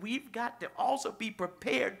things that we've got to also be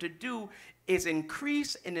prepared to do is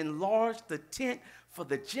increase and enlarge the tent for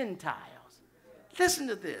the Gentiles. Listen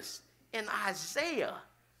to this. In Isaiah,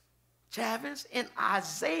 Chavis, in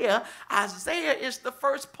Isaiah, Isaiah is the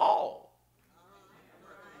first Paul.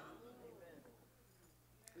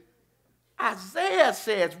 Isaiah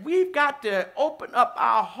says we've got to open up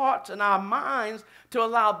our hearts and our minds to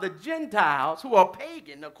allow the Gentiles, who are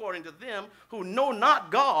pagan according to them, who know not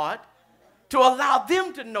God, to allow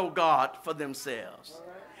them to know God for themselves.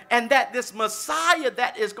 And that this Messiah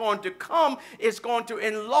that is going to come is going to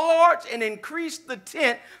enlarge and increase the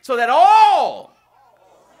tent so that all,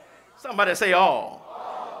 somebody say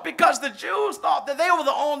all, because the Jews thought that they were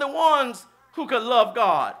the only ones who could love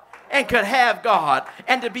God and could have God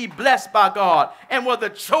and to be blessed by God and were the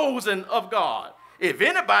chosen of God. If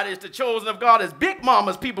anybody is the chosen of God, it's Big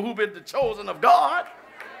Mama's people who've been the chosen of God.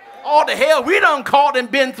 All the hell we done caught and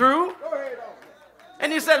been through.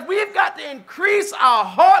 And he says we've got to increase our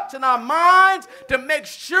hearts and our minds to make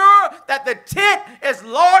sure that the tent is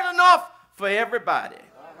large enough for everybody.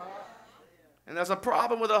 And there's a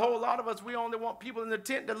problem with a whole lot of us. We only want people in the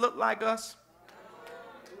tent that look like us,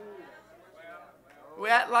 who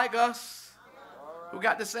act like us, who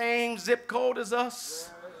got the same zip code as us,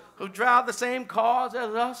 who drive the same cars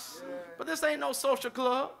as us. But this ain't no social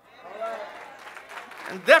club.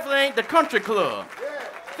 And definitely ain't the country club.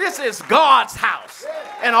 This is God's house.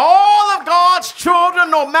 And all of God's children,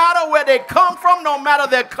 no matter where they come from, no matter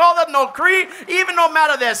their color, no creed, even no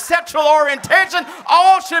matter their sexual orientation,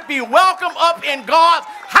 all should be welcome up in God's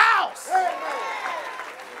house.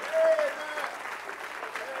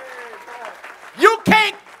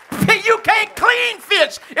 You can't clean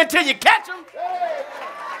fish until you catch them.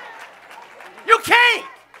 You can't.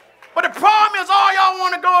 But the problem is all y'all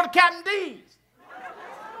want to go to Captain D's.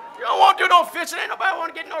 You don't want to do no fishing. Ain't nobody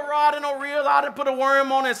want to get no rod and no reel out and put a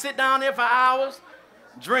worm on and sit down there for hours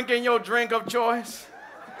drinking your drink of choice.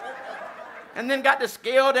 And then got to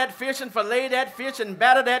scale that fish and fillet that fish and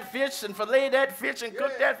batter that fish and fillet that fish and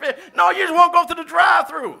cook that fish. No, you just won't go through the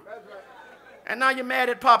drive-thru. And now you're mad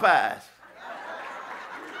at Popeyes.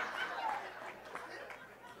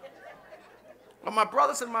 Well, my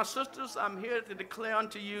brothers and my sisters, I'm here to declare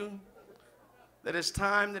unto you that it's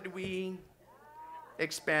time that we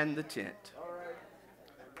expand the tent.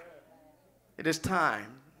 It is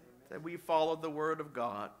time that we follow the word of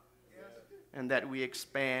God and that we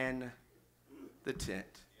expand the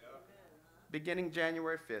tent. Beginning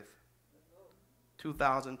January 5th,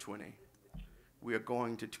 2020, we are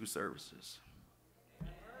going to 2 services.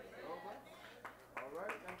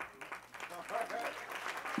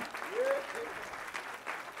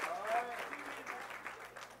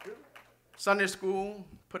 Sunday school,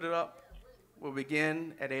 put it up, will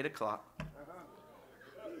begin at 8 o'clock.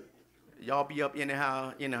 Y'all be up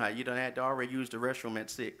anyhow. You don't have to already use the restroom at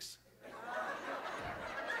 6.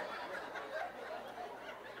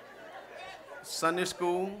 Sunday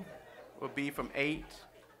school will be from 8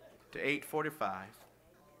 to 8:45.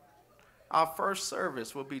 Our first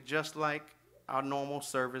service will be just like our normal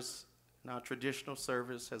service and our traditional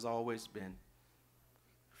service has always been,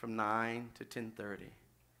 from 9 to 10:30.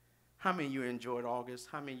 How many of you enjoyed August?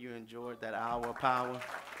 How many of you enjoyed that hour of power?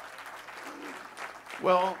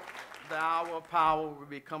 Well, the hour of power will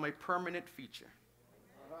become a permanent feature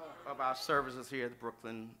of our services here at the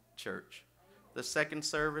Brooklyn Church. The second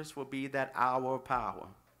service will be that hour of power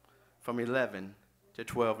from 11 to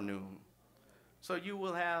 12 noon. So you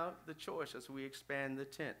will have the choice as we expand the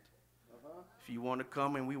tent. If you want to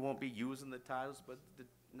come, and we won't be using the titles, but the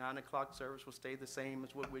 9 o'clock service will stay the same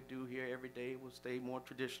as what we do here every day. It will stay more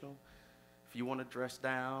traditional. If you want to dress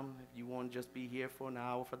down, if you want to just be here for an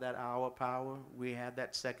hour for that hour of power, we have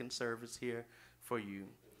that second service here for you.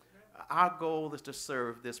 Our goal is to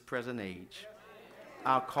serve this present age,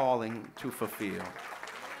 our calling to fulfill.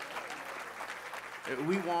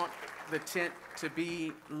 We want the tent to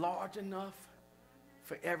be large enough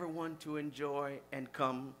for everyone to enjoy and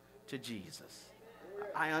come to Jesus.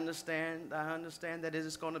 I understand that it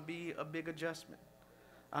is going to be a big adjustment.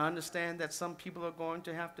 I understand that some people are going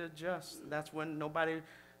to have to adjust. That's when nobody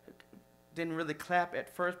didn't really clap at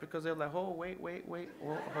first because they're like, oh, wait, wait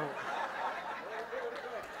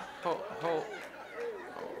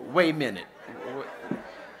a minute.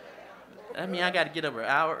 I mean, I got to get up an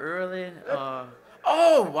hour early.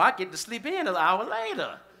 I get to sleep in an hour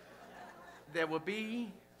later. There will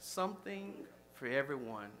be something for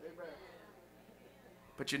everyone.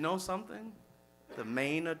 But you know something? The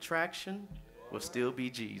main attraction will still be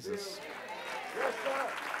Jesus.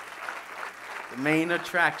 The main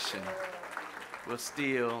attraction will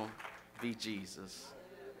still be Jesus.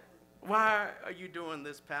 Why are you doing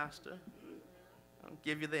this, Pastor? I'll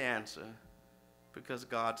give you the answer. Because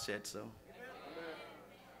God said so.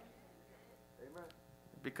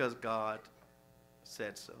 Because God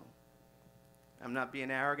said so. I'm not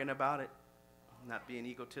being arrogant about it. I'm not being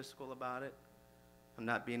egotistical about it. I'm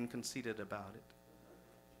not being conceited about it.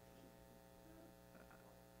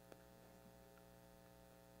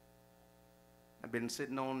 I've been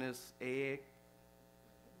sitting on this egg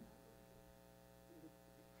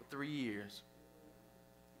for 3 years,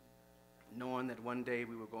 knowing that one day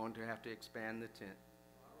we were going to have to expand the tent.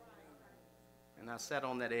 And I sat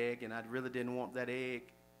on that egg, and I really didn't want that egg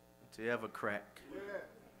to ever crack.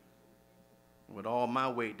 With all my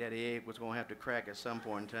weight, that egg was going to have to crack at some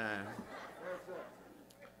point in time.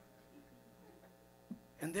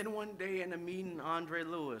 And then one day in a meeting, Andre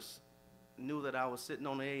Lewis knew that I was sitting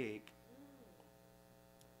on the egg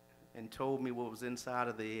and told me what was inside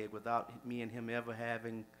of the egg without me and him ever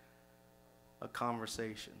having a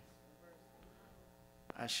conversation.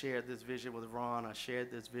 I shared this vision with Ron. I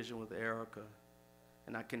shared this vision with Erica.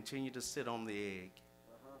 And I continued to sit on the egg.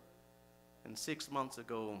 And 6 months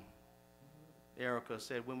ago, Erica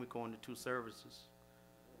said, when we going to 2 services?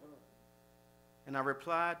 And I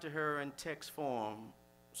replied to her in text form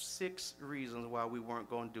 6 reasons why we weren't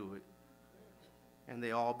going to do it. And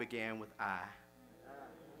they all began with I.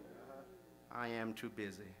 I am too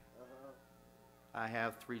busy. I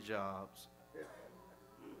have 3 jobs,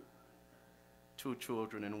 2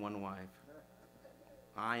 children and 1 wife.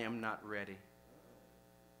 I am not ready.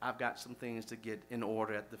 I've got some things to get in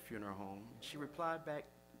order at the funeral home. She replied back,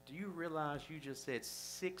 do you realize you just said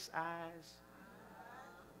 6 I's?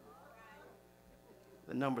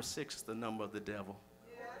 The number 6 is the number of the devil.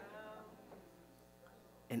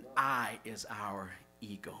 And I is our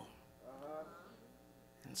ego.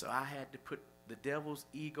 And so I had to put the devil's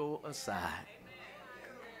ego aside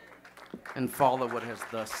and follow what has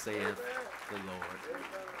thus saith the Lord.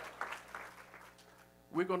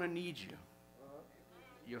 We're going to need you.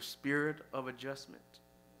 your spirit of adjustment,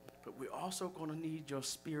 but we're also going to need your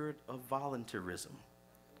spirit of volunteerism,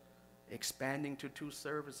 expanding to 2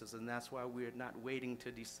 services, and that's why we're not waiting to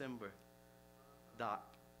December, Doc,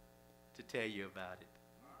 to tell you about it.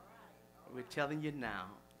 We're telling you now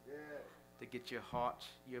to get your hearts,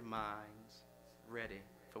 your minds ready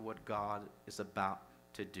for what God is about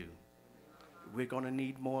to do. We're going to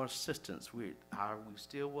need more assistance. We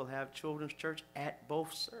still will have children's church at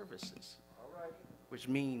both services, which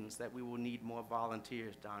means that we will need more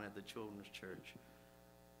volunteers down at the children's church.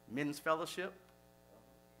 Men's fellowship,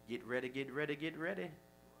 get ready, get ready, get ready.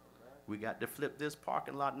 We got to flip this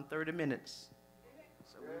parking lot in 30 minutes.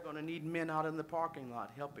 So we're going to need men out in the parking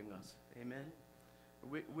lot helping us. Amen.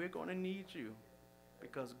 We're going to need you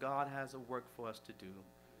because God has a work for us to do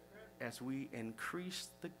as we increase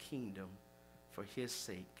the kingdom for his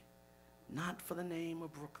sake, not for the name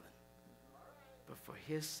of Brooklyn, but for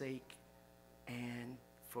his sake and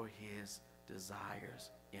for his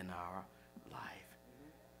desires in our life.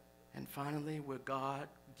 And finally, where God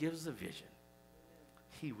gives a vision,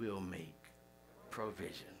 he will make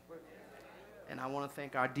provision. And I want to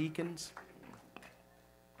thank our deacons.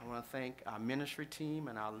 I want to thank our ministry team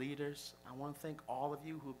and our leaders. I want to thank all of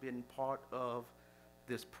you who've been part of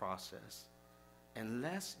this process.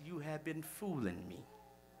 Unless you have been fooling me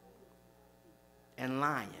and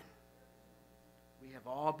lying, we have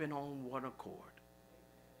all been on one accord.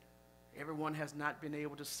 Everyone has not been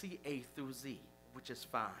able to see A through Z, which is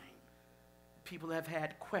fine. People have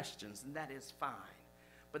had questions, and that is fine.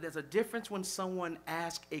 But there's a difference when someone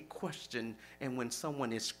asks a question and when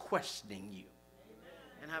someone is questioning you.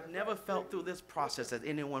 And I've never felt through this process that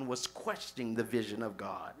anyone was questioning the vision of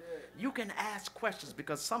God. You can ask questions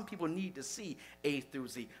because some people need to see A through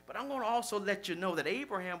Z. But I'm going to also let you know that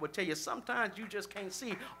Abraham would tell you sometimes you just can't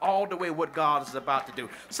see all the way what God is about to do.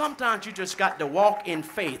 Sometimes you just got to walk in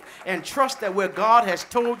faith and trust that where God has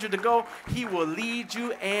told you to go, he will lead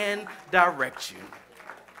you and direct you.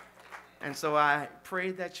 And so I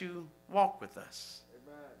pray that you walk with us.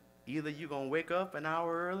 Either you're going to wake up an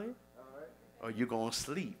hour early, or you're going to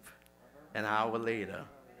sleep an hour later.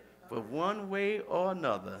 But one way or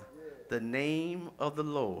another, the name of the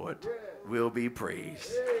Lord will be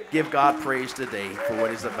praised. Give God praise today for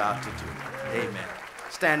what he's about to do. Amen.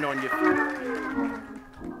 Stand on your feet.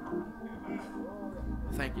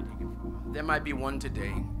 Thank you, Deacon. There might be one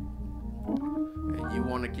today, and you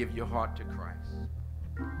want to give your heart to Christ.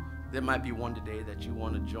 There might be one today that you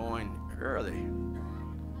want to join early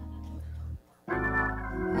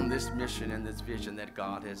on this mission and this vision that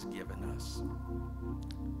God has given us.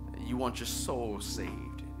 You want your soul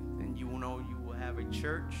saved, and you know you will have a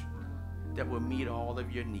church that will meet all of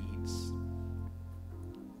your needs.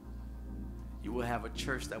 You will have a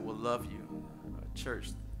church that will love you, a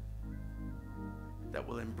church that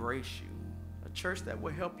will embrace you, a church that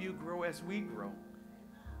will help you grow as we grow.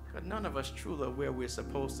 Because none of us truly are where we're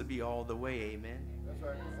supposed to be all the way, amen? That's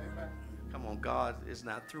right. Amen. Come on, God is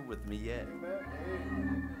not through with me yet.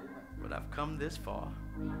 Amen. But I've come this far.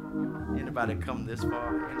 Anybody come this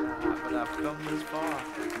far? But I've come this far.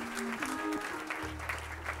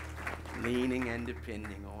 Leaning and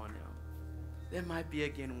depending on him. There might be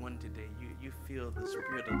again one today. You feel the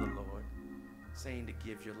Spirit of the Lord saying to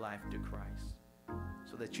give your life to Christ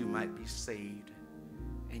so that you might be saved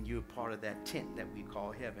and you're part of that tent that we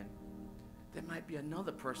call heaven. There might be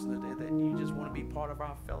another person today that you just want to be part of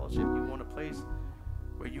our fellowship. You want a place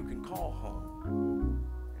where you can call home.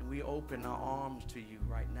 And we open our arms to you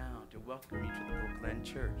right now to welcome you to the Brookland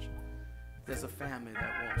Church. There's a family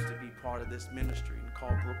that wants to be part of this ministry and call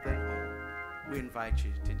Brookland home. We invite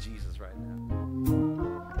you to Jesus right now.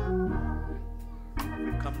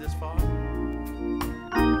 We've come this far.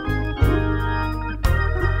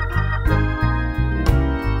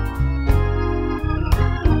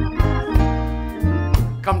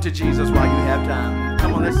 Come to Jesus while you have time.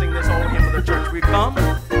 Come on, let's sing this old hymn of the church. We've come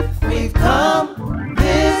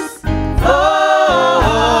this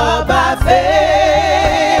far by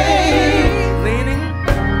faith, leaning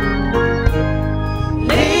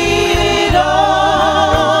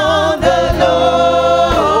on the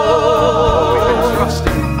Lord,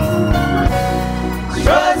 trusting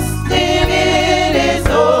in his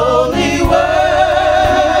holy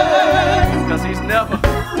word, because he never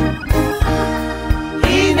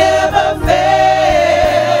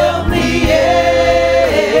failed me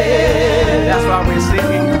yet. That's why we're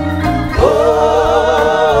singing. Oh,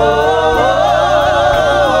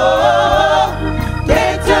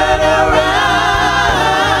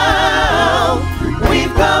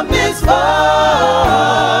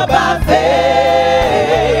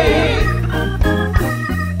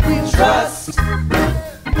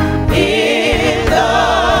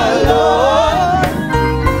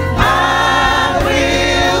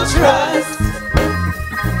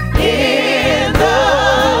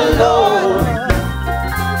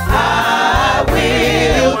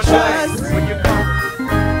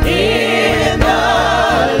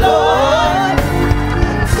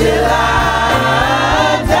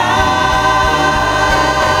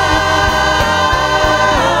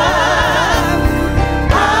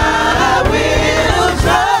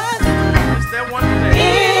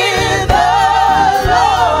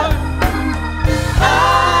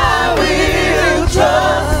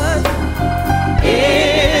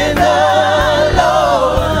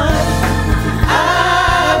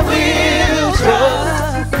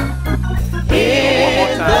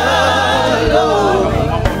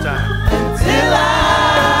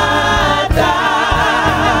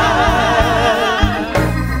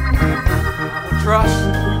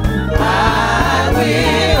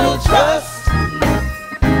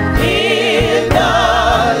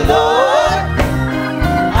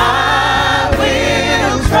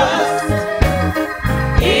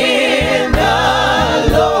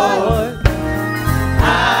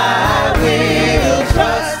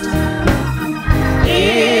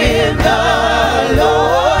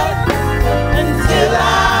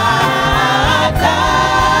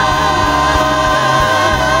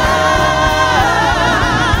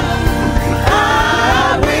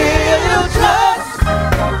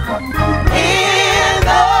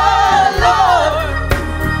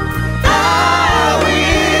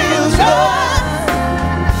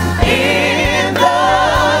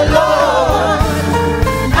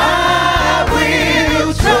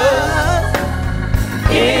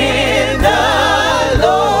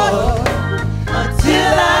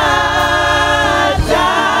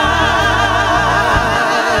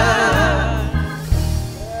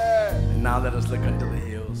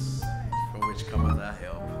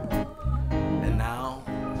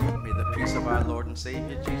 our Lord and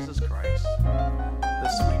Savior Jesus Christ, the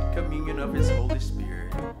sweet communion of his Holy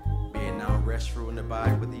Spirit, being now rest, rule, and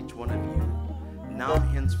abide with each one of you, now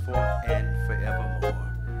henceforth and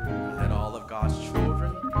forevermore. And let all of God's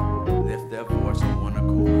children lift their voice in one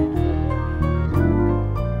accord.